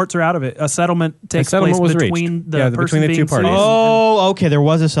 the courts are out of it. A settlement takes place between between the two parties. Oh, okay. There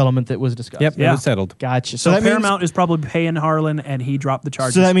was a settlement that was discussed. Yep, it was settled. Gotcha. So that Paramount is probably paying Harlan, and he dropped the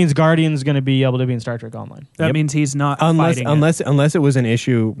charges. So that means Guardian's going to be able to be in Star Trek Online. That means he's not unless it was an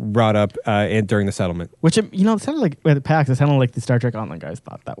issue brought up during the settlement. Which it sounded like at PAX. It sounded like the Star Trek Online guys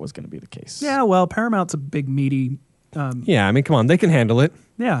thought that was going to be the case. Yeah. Well, Paramount's a big meaty. Come on, they can handle it.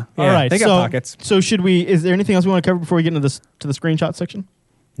 Yeah. All right. They got pockets. So is there anything else we want to cover before we get into the screenshot section?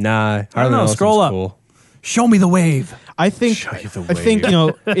 Nah. I don't know. Scroll up. Cool. Show me the wave. I think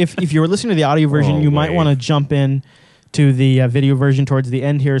if you were listening to the audio version, you might want to jump in to the video version towards the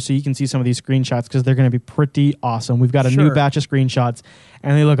end here so you can see some of these screenshots because they're going to be pretty awesome. We've got a new batch of screenshots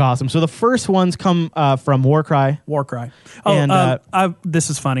and they look awesome. So the first ones come from Warcry. Oh, and this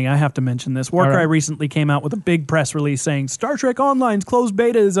is funny. I have to mention this. Warcry recently came out with a big press release saying Star Trek Online's closed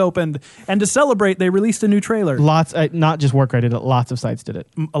beta is opened, and to celebrate, they released a new trailer. Lots, not just Warcry did it. Lots of sites did it.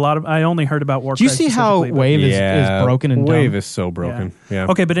 I only heard about Warcry. Do you see how Wave is broken and dumb? Wave is so broken. Yeah.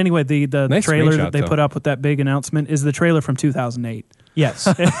 Okay, but anyway, the nice trailer that they put up with that big announcement is the trailer from 2008. Yes.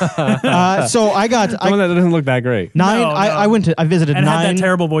 So I got that doesn't look that great. I visited and 9. Had that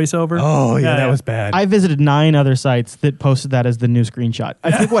terrible voiceover. Oh yeah, that was bad. I visited 9 other sites that posted that as the new screenshot.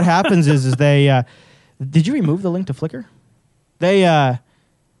 I think what happens is they did you remove the link to Flickr? They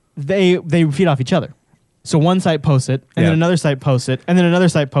feed off each other. So one site posts it, and then another site posts it, and then another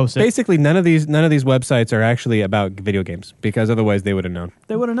site posts it. Basically, none of these websites are actually about video games because otherwise they would have known.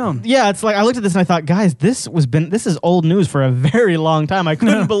 They would have known. Yeah, it's like I looked at this and I thought, guys, this is old news for a very long time. I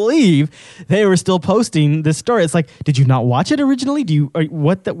couldn't believe they were still posting this story. It's like, did you not watch it originally?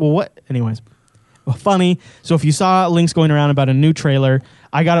 What? Anyways, funny. So if you saw links going around about a new trailer,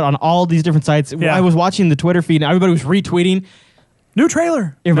 I got it on all these different sites. Yeah. I was watching the Twitter feed and everybody was retweeting. New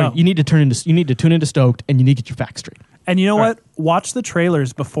trailer. Everybody, you need to tune into Stoked, and you need to get your facts straight. And you know what? Watch the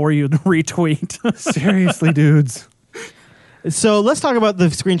trailers before you retweet. Seriously, dudes. So let's talk about the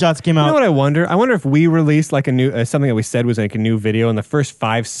screenshots that came out. You know what I wonder? I wonder if we released like a new something that we said was like a new video, and the first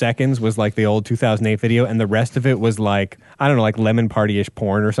 5 seconds was like the old 2008 video, and the rest of it was like, I don't know, like lemon party-ish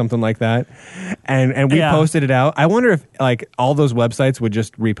porn or something like that. And we posted it out. I wonder if like all those websites would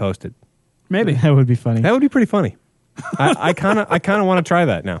just repost it. Maybe. That would be funny. That would be pretty funny. I kind of want to try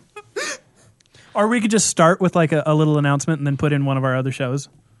that now. Or we could just start with like a little announcement and then put in one of our other shows.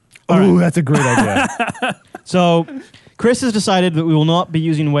 Oh, that's a great idea. So Chris has decided that we will not be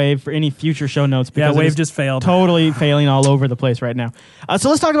using Wave for any future show notes because Wave just failed. Totally failing all over the place right now. So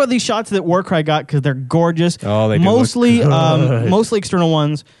let's talk about these shots that Warcry got because they're gorgeous. Oh, they do mostly look good. Mostly external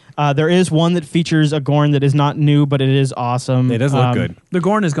ones. There is one that features a Gorn that is not new, but it is awesome. It does look good. The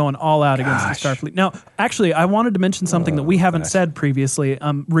Gorn is going all out against the Starfleet. Now, actually, I wanted to mention something that we haven't said previously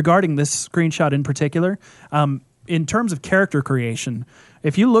regarding this screenshot in particular. In terms of character creation,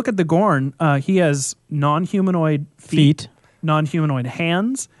 if you look at the Gorn, he has non-humanoid feet, non-humanoid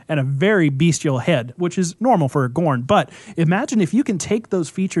hands, and a very bestial head, which is normal for a Gorn. But imagine if you can take those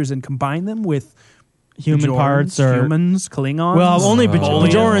features and combine them with human Bajorans, parts or humans, Klingons. well, only Bolians.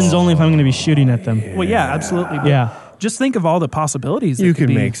 Bajorans only if I'm going to be shooting at them. Well, yeah, absolutely. But Yeah. just think of all the possibilities. You that could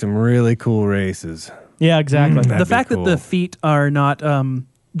can be. make some really cool races. Yeah, exactly. That'd The be fact cool. that the feet are not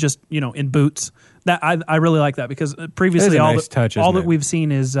just in boots. That I really like that because previously a all nice touch, all isn't that it? we've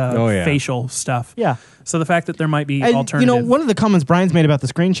seen is yeah. facial stuff. Yeah. So the fact that there might be And, alternative. one of the comments Brian's made about the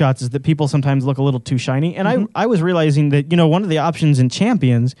screenshots is that people sometimes look a little too shiny. And I was realizing that, one of the options in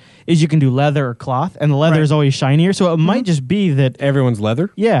Champions is you can do leather or cloth, and the leather Right. is always shinier. So it might just be that, Everyone's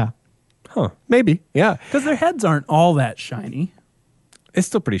leather? yeah. Huh. Maybe. Yeah. because their heads aren't all that shiny. It's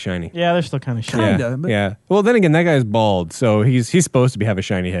still pretty shiny. Yeah, they're still kind of shiny. Kinda, yeah. but- Yeah. Well, then again, that guy's bald, so he's supposed to have a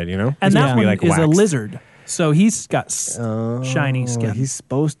shiny head, And He's that supposed to one be, is a waxed. lizard, so he's got shiny skin. He's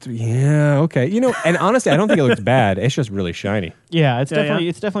supposed to. Yeah. Okay. And honestly, I don't think it looks bad. It's just really shiny. Yeah, it's Yeah,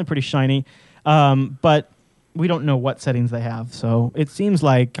 definitely pretty shiny. But we don't know what settings they have, so it seems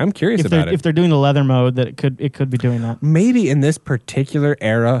like I'm curious if about it. If they're doing the leather mode, that it could be doing that. Maybe in this particular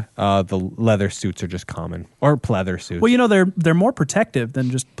era, the leather suits are just common, or pleather suits. Well, they're more protective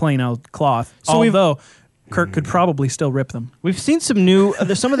than just plain old cloth. So we've- although Kirk could probably still rip them. We've seen some new.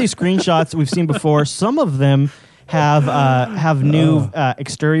 There's some of these screenshots that we've seen before. Some of them have new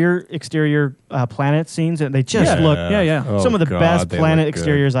exterior planet scenes, and they just look. Yeah. Oh, some of the God, best they planet look good.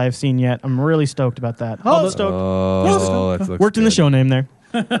 exteriors I've seen yet. I'm really stoked about that. Although- Stoked. Oh, that looks Worked in the good. show name there.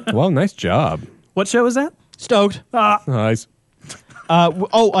 Well, nice job. What show is that? Stoked. Nice.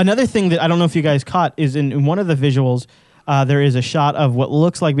 Another thing that I don't know if you guys caught is in one of the visuals, there is a shot of what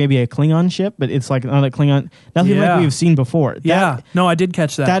looks like maybe a Klingon ship, but it's like not a Klingon, nothing Yeah. like we've seen before. No, I did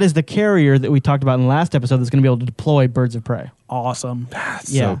catch that. That is the carrier that we talked about in the last episode that's going to be able to deploy birds of prey. awesome. That's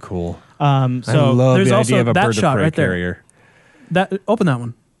Yeah. so cool. So I love there's the also idea of a that bird shot of prey right there. carrier. Open that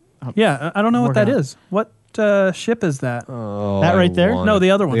one. Yeah, I don't know what working that on it. is. What ship is that? Oh, That right there? want No, it.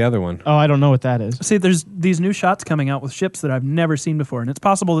 the other one. The other one. Oh, I don't know what that is. See, there's these new shots coming out with ships that I've never seen before, and it's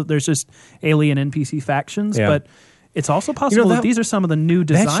possible that there's just alien NPC factions, Yeah. but it's also possible that these are some of the new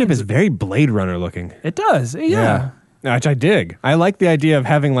designs. That ship is very Blade Runner looking. It does, yeah. Which I dig. I like the idea of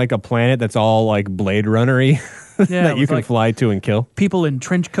having like a planet that's all like Blade Runner-y Yeah, that you with, can like, fly to and kill. People in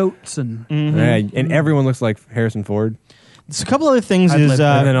trench coats and Yeah, and everyone looks like Harrison Ford. So a couple other things I'd is live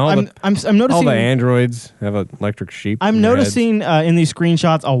there. And then all I'm All noticing the androids have an electric sheep. I'm in their noticing in these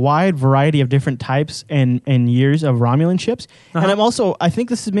screenshots a wide variety of different types and years of Romulan ships, and I think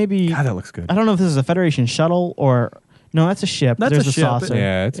this is maybe heads. God, that looks good. I don't know if this is a Federation shuttle or no, that's a ship. That's There's a ship. saucer.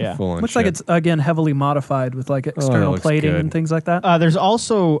 Yeah, it's a full-on looks ship. like it's again heavily modified with like external looks plating good. and things like that. There's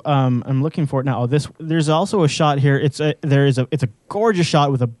also I'm looking for it now. There's also a shot here. It's a gorgeous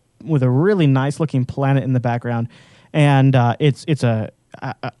shot with a really nice looking planet in the background, and it's a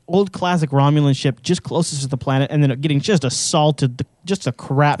old classic Romulan ship just closest to the planet, and then getting just assaulted, just a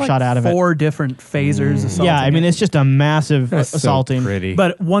crap Like shot out of it. 4 different phasers. assaulting Yeah, I mean it. it's just a massive That's assaulting. so pretty.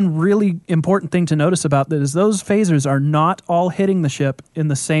 But one really important thing to notice about that is those phasers are not all hitting the ship in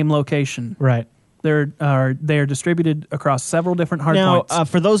the same location. Right. They are distributed across several different hard Now, points.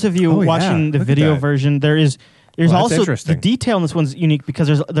 for those of you Oh, yeah. watching the Look at video that. version, there's that's also the interesting. detail in this one's unique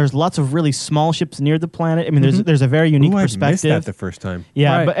because there's lots of really small ships near the planet. I mean, there's a very unique Ooh, I missed perspective. that the first time.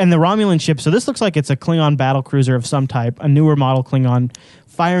 Yeah, Right. and the Romulan ship. So this looks like it's a Klingon battle cruiser of some type, a newer model Klingon,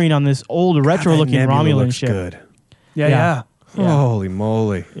 firing on this old retro-looking That nebula Romulan looks ship. good. yeah. yeah. Holy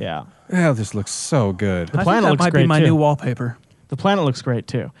moly. Yeah, Yeah, this looks so good. I think planet that looks might great be my too. new wallpaper. the planet looks great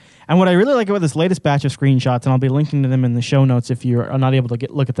too. And what I really like about this latest batch of screenshots, and I'll be linking to them in the show notes if you're not able to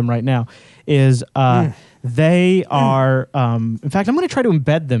look at them right now, is they are. In fact, I'm going to try to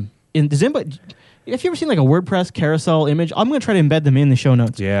embed them in. Does anybody? Have you ever seen like a WordPress carousel image? I'm going to try to embed them in the show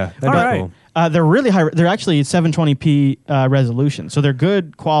notes. Yeah, that'd All be right. cool. They're really high. They're actually 720p resolution, so they're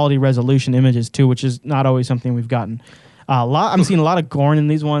good quality resolution images too, which is not always something we've gotten. I'm seeing a lot of Gorn in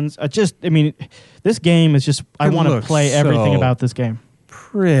these ones. This game is just. I It want to looks play everything so about this game.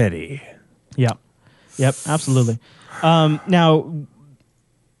 Pretty. Yep, absolutely. Now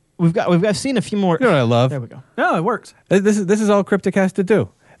we've seen a few more. You know what I love? There we go. No, it works. This is all Cryptic has to do.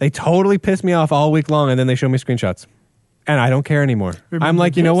 They totally piss me off all week long, and then they show me screenshots. And I don't care anymore. I'm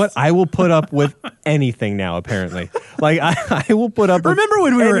like, you know what? I will put up with anything now, apparently. Like, I will put up Remember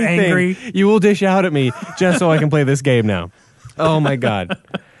with when we were anything angry? you will dish out at me just so I can play this game now. Oh, my God.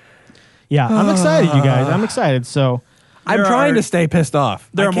 Yeah, I'm excited, you guys. I'm excited. So I'm There trying are- to stay pissed off.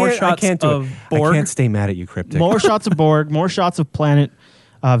 there are more shots I can't do of it. Borg. I can't stay mad at you, Cryptic. more shots of Borg, more shots of planet.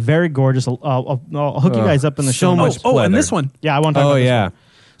 Very gorgeous. I'll hook you guys up in the so show much notes. Oh, and pleather. this one. Yeah, I want to talk Oh, about this yeah. one.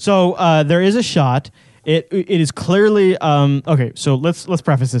 So there is a shot, It is clearly okay. So let's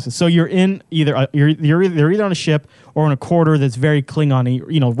preface this. So you're in either you're either on a ship or on a quarter that's very Klingon-y,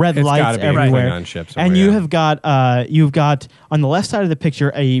 red It's lights gotta be a everywhere. Klingon ship somewhere, And you yeah. you've got on the left side of the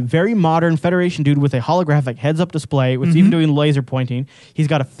picture a very modern Federation dude with a holographic heads-up display, with even doing laser pointing. He's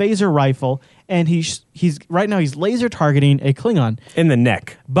got a phaser rifle, and he's right now he's laser targeting a Klingon in the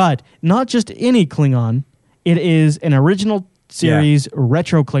neck. but not just any Klingon. It is an original series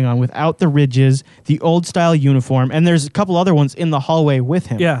retro Klingon without the ridges, the old style uniform, and there's a couple other ones in the hallway with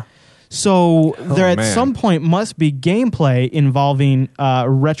him. Yeah. So there at man. some point must be gameplay involving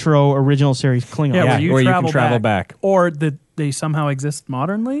retro original series Klingon. Yeah, where you can travel back. Or that they somehow exist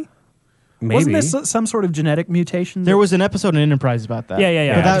modernly. Maybe. Wasn't this some sort of genetic mutation? There was an episode in Enterprise about that.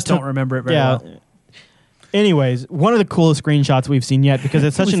 Yeah. But I that just don't remember it very yeah. well. Anyways, one of the coolest screenshots we've seen yet because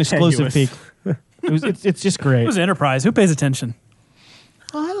it's such an exclusive peek. It's just great. It was Enterprise. Who pays attention?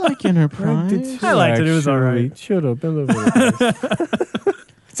 I like Enterprise. I liked it. It was all right. Shut up.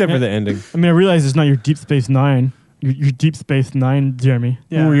 Except for the ending. I mean, I realize it's not your Deep Space Nine. Your Deep Space Nine, Jeremy.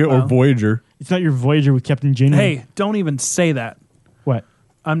 Yeah, or well. Voyager. It's not your Voyager with Captain Janeway. Hey, don't even say that. What?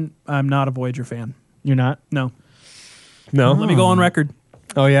 I'm not a Voyager fan. You're not? No. No. Let me go on record.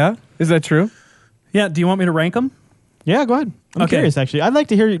 Oh, yeah? Is that true? Yeah. Do you want me to rank them? Yeah, go ahead. I'm Okay. curious, actually. I'd like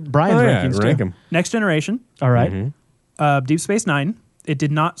to hear Brian's rankings, rank too. them. Next Generation, All right. Deep Space Nine. It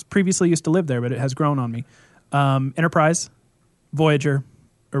did not previously used to live there, but it has grown on me. Enterprise, Voyager,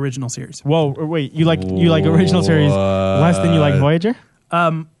 original series. Whoa, wait. You like original series less than you like Voyager?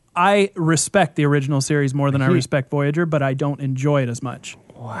 I respect the original series more than I respect Voyager, but I don't enjoy it as much.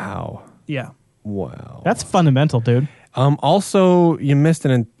 Wow. Yeah. Wow. That's fundamental, dude. Also, you missed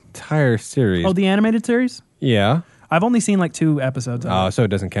an entire series. Oh, the animated series? yeah. I've only seen like 2 episodes of Oh, it. so it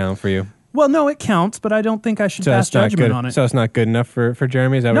doesn't count for you. Well, no, it counts, but I don't think I should pass it's not judgment good. on it. So it's not good enough for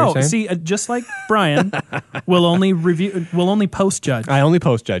Jeremy. Is that what No, you're saying? see, just like Brian, we'll only post judge. I only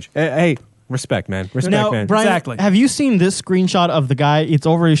post judge. Hey, respect, man. Respect, Now, man. Brian, Exactly. have you seen this screenshot of the guy? It's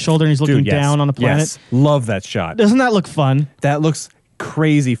over his shoulder and he's looking Dude, yes. down on the planet. Yes. Love that shot. Doesn't that look fun? That looks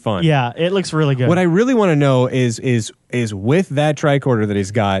crazy fun. Yeah, it looks really good. What I really want to know is with that tricorder that he's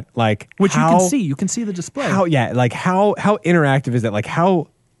got, like Which how, you can see. You can see the display. How interactive is that? Like how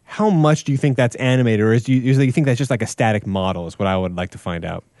much do you think that's animated, or do you think that's just like a static model? Is what I would like to find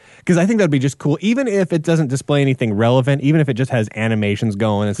out. Because I think that'd be just cool, even if it doesn't display anything relevant, even if it just has animations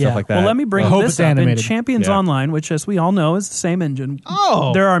going and stuff like that. Well, let me bring hope this it's up. animated. In Champions Yeah. Online, which, as we all know, is the same engine.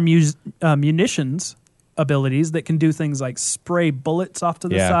 Oh. There are munitions abilities that can do things like spray bullets off to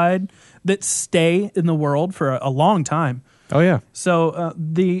the Yeah. side that stay in the world for a long time. Oh yeah. So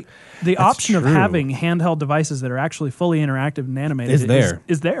the option of true. having handheld devices that are actually fully interactive and animated Is there.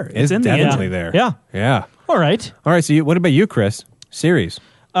 Is there. It's It's in the definitely engine. there. Yeah. Yeah. All right. All right. So what about you, Chris? Series.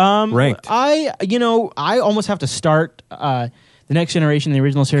 Ranked. I almost have to start the Next Generation, the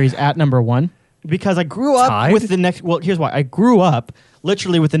original series, at number 1 because I grew up Tied? with the next. Well, here's why: I grew up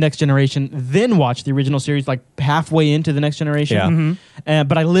literally with the Next Generation, then watched the original series like halfway into the Next Generation. Yeah. Mm-hmm.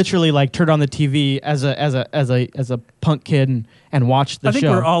 But I literally like turned on the TV as a punk kid and watched the I think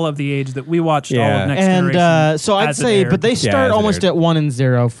show. we're all of the age that we watched all Yeah. of Next And Generation. so I'd as it say, aired. but they start as it almost aired. at 1 and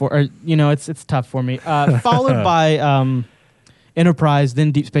 0 for it's tough for me. Followed by Enterprise,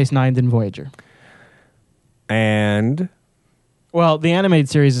 then Deep Space Nine, then Voyager. And Well, the animated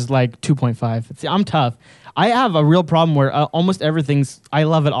series is like 2.5. See, I'm tough. I have a real problem where almost everything's. I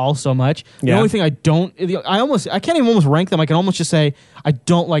love it all so much. The Yeah. only thing I don't. I can't even almost rank them. I can almost just say I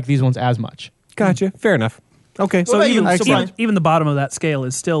don't like these ones as much. gotcha. Fair enough. Okay. so about even, you? so Brian? even the bottom of that scale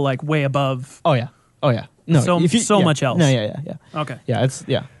is still like way above. Oh yeah. No, So- if you- so yeah. much else. No, yeah. Okay. Yeah, it's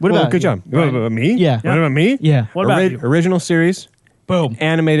What Well, about good you, job. What Brian? about me? Yeah. What about me? Yeah. What about you? Original series, Boom.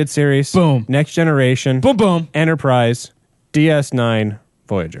 animated series, Boom. Next Generation, Boom. Boom. Enterprise, DS9,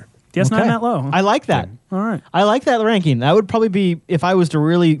 Voyager. DS9 Okay. that low. I like that. All right. I like that ranking. That would probably be, if I was to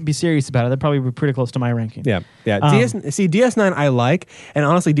really be serious about it, that'd probably be pretty close to my ranking. Yeah. DS9 I like, and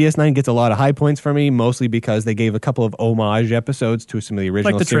honestly, DS9 gets a lot of high points for me, mostly because they gave a couple of homage episodes to some of the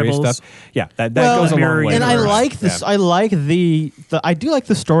original the series Tribbles. stuff. Yeah, that Well, goes a long Mirror way. And I Universe. like this. Yeah. I like I do like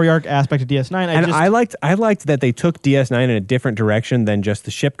the story arc aspect of DS9. I liked that they took DS9 in a different direction than just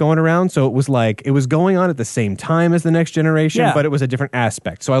the ship going around. So it was like it was going on at the same time as the Next Generation, Yeah. but it was a different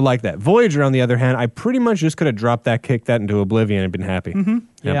aspect. So I like that. Voyager, on the other hand, I pretty much just could have dropped that, kicked that into oblivion, and been happy. Mm-hmm.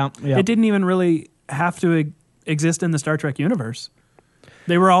 Yeah. It didn't even really have to exist in the Star Trek universe.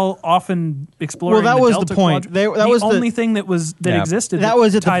 They were all often exploring. Well, that the was Delta the point. Quadrant. that was the only thing that Yeah. existed. that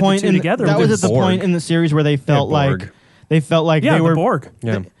was at the tied point the two together. that was the at the Borg. point in the series where they felt Borg. like they felt like yeah, they the were Borg.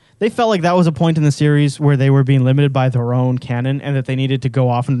 Yeah. They felt like that was a point in the series where they were being limited by their own canon and that they needed to go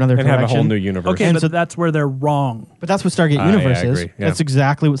off in another direction. And have a whole new universe. Okay, but that's where they're wrong. But that's what Stargate Universe is. agree, yeah. That's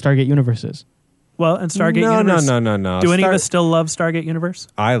exactly what Stargate Universe is. Well, and Stargate Universe... No. Do any of us still love Stargate Universe?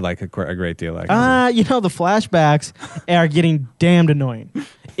 I like a great deal, actually. The flashbacks are getting damned annoying.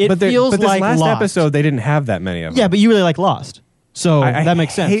 It feels this like last Lost. episode, they didn't have that many of them. Yeah, but you really like Lost. So that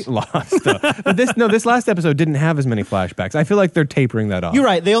makes sense. I hate Lost, though. But this last episode didn't have as many flashbacks. I feel like they're tapering that off. You're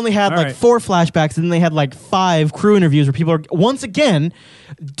right. They only had 4 flashbacks, and then they had 5 crew interviews where people are, once again,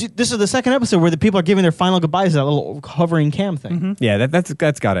 this is the second episode where the people are giving their final goodbyes to that little hovering cam thing. Mm-hmm. Yeah, that's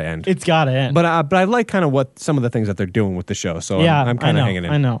got to end. It's got to end. But I like kind of what some of the things that they're doing with the show, so yeah, I'm kind of hanging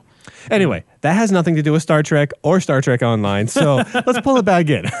in. I know. Anyway, that has nothing to do with Star Trek or Star Trek Online, so let's pull it back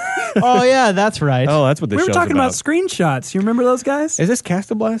in. Oh, yeah, that's right. Oh, that's what this show's about. We were talking about screenshots. You remember those guys? Is this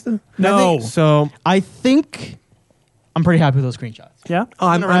Castablasted? No. I think I'm pretty happy with those screenshots. Yeah? Oh,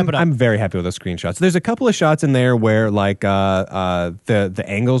 I'm very happy with those screenshots. There's a couple of shots in there where the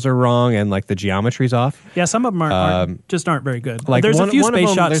angles are wrong and the geometry's off. Yeah, some of them aren't very good. Like there's a few one space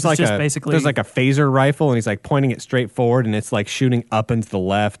of them, shots there's just basically... There's a phaser rifle and he's pointing it straight forward and it's shooting up and to the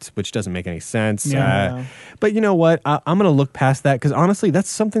left, which doesn't make any sense. Yeah. But you know what? I'm going to look past that because honestly, that's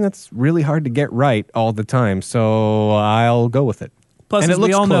something that's really hard to get right all the time. So I'll go with it. Plus, and as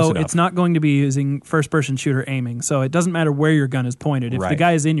we all know, enough. it's not going to be using first-person shooter aiming, so it doesn't matter where your gun is pointed. If the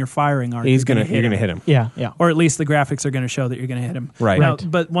guy is in your firing arc, you're going to hit him. Yeah. Or at least the graphics are going to show that you're going to hit him. Right. Now,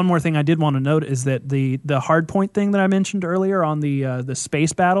 but one more thing I did want to note is that the hard point thing that I mentioned earlier on the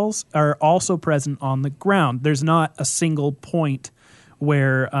space battles are also present on the ground. There's not a single point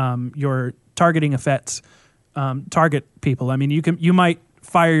where your targeting effects target people. I mean, you might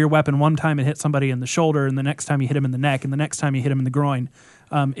fire your weapon one time and hit somebody in the shoulder, and the next time you hit him in the neck, and the next time you hit him in the groin.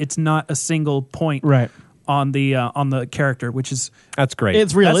 It's not a single point on the character, which is that's great.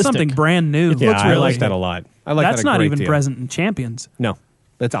 It's realistic. That's something brand new. I like that a lot. I like that's that a not great even deal. present in Champions. No,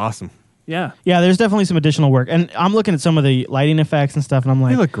 that's awesome. Yeah. Yeah, there's definitely some additional work. And I'm looking at some of the lighting effects and stuff, and I'm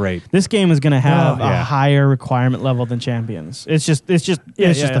like, they look great. This game is going to have a higher requirement level than Champions. It's just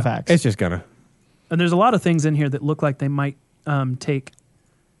the facts. It's just gonna. And there's a lot of things in here that look like they might take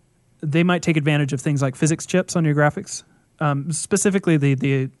advantage of things like physics chips on your graphics. Specifically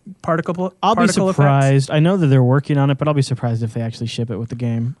the particle I'll be surprised. Effects. I know that they're working on it, but I'll be surprised if they actually ship it with the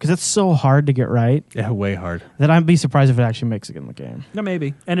game because it's so hard to get right. Yeah, way hard. That I'd be surprised if it actually makes it in the game. Yeah,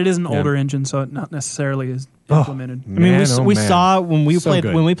 maybe. And it is an older engine, so it not necessarily is implemented. I mean, we saw when we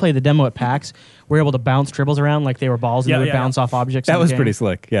played the demo at PAX, we were able to bounce tribbles around like they were balls and they would bounce off objects. That was pretty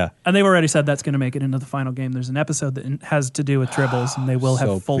slick. Yeah, and they've already said that's going to make it into the final game. There's an episode that has to do with tribbles, and they will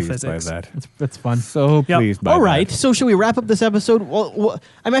have full physics. By that. That's fun. So pleased by that. All right, so should we wrap up this episode? Well,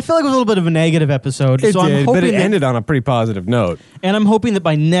 I mean, I feel like it was a little bit of a negative episode. It so did, I'm hoping but it ended on a pretty positive note. And I'm hoping that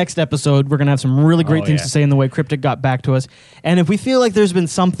by next episode, we're going to have some really great things to say in the way Cryptic got back to us. And if we feel like there's been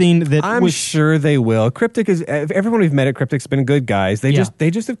something that... I'm sure they will. Cryptic is... Everyone we've met at Cryptic's been good guys. They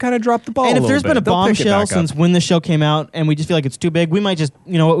just have kind of dropped the ball a little bit. And if there's been a bombshell since when the show came out and we just feel like it's too big, we might just...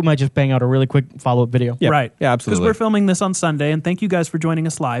 You know what? We might just bang out a really quick follow-up video. Yeah. Right. Yeah, absolutely. Because we're filming this on Sunday, and thank you guys for joining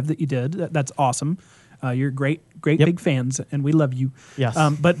us live that you did. That's awesome. You're great big fans, and we love you. Yes.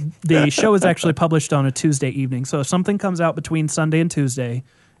 But the show is actually published on a Tuesday evening, so if something comes out between Sunday and Tuesday,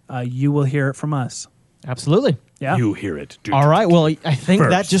 you will hear it from us. Absolutely. Yeah. You hear it. All right. Well, I think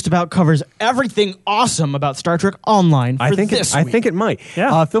that just about covers everything awesome about Star Trek Online for this week. I think it might.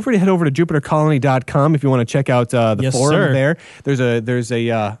 Yeah. Feel free to head over to JupiterColony.com if you want to check out the forum there. There's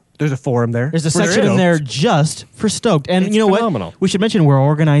a forum there. There's a section in there just for Stoked. And it's you know phenomenal. what? We should mention we're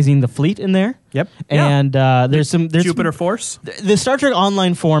organizing the fleet in there. Yep. And there's Jupiter Force. The Star Trek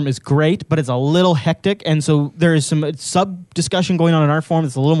Online forum is great, but it's a little hectic. And so there is some sub-discussion going on in our forum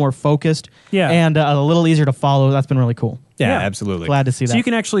that's a little more focused and a little easier to follow. That's been really cool. Yeah, absolutely. Glad to see that. So you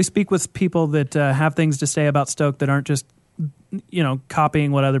can actually speak with people that have things to say about Stoked that aren't just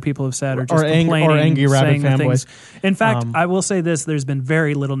copying what other people have said or just complaining or angry rabbit saying fanboys. In fact, I will say this: there's been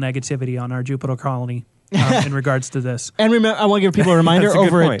very little negativity on our Jupiter Colony in regards to this. And remember, I want to give people a reminder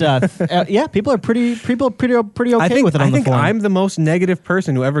over at people are pretty okay with it on the forum. I'm the most negative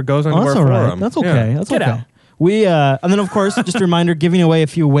person who ever goes on our forum. Right. That's okay. That's Get okay. out. We and then of course just a reminder, giving away a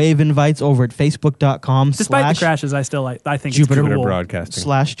few wave invites over at facebook.com Despite the crashes, I think Jupiter it's cool. Broadcasting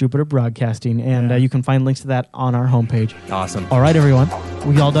 /Jupiter Broadcasting, and you can find links to that on our homepage. Awesome. All right, everyone,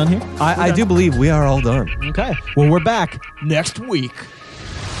 we all done here? I do believe we are all done. Okay. Well, we're back next week.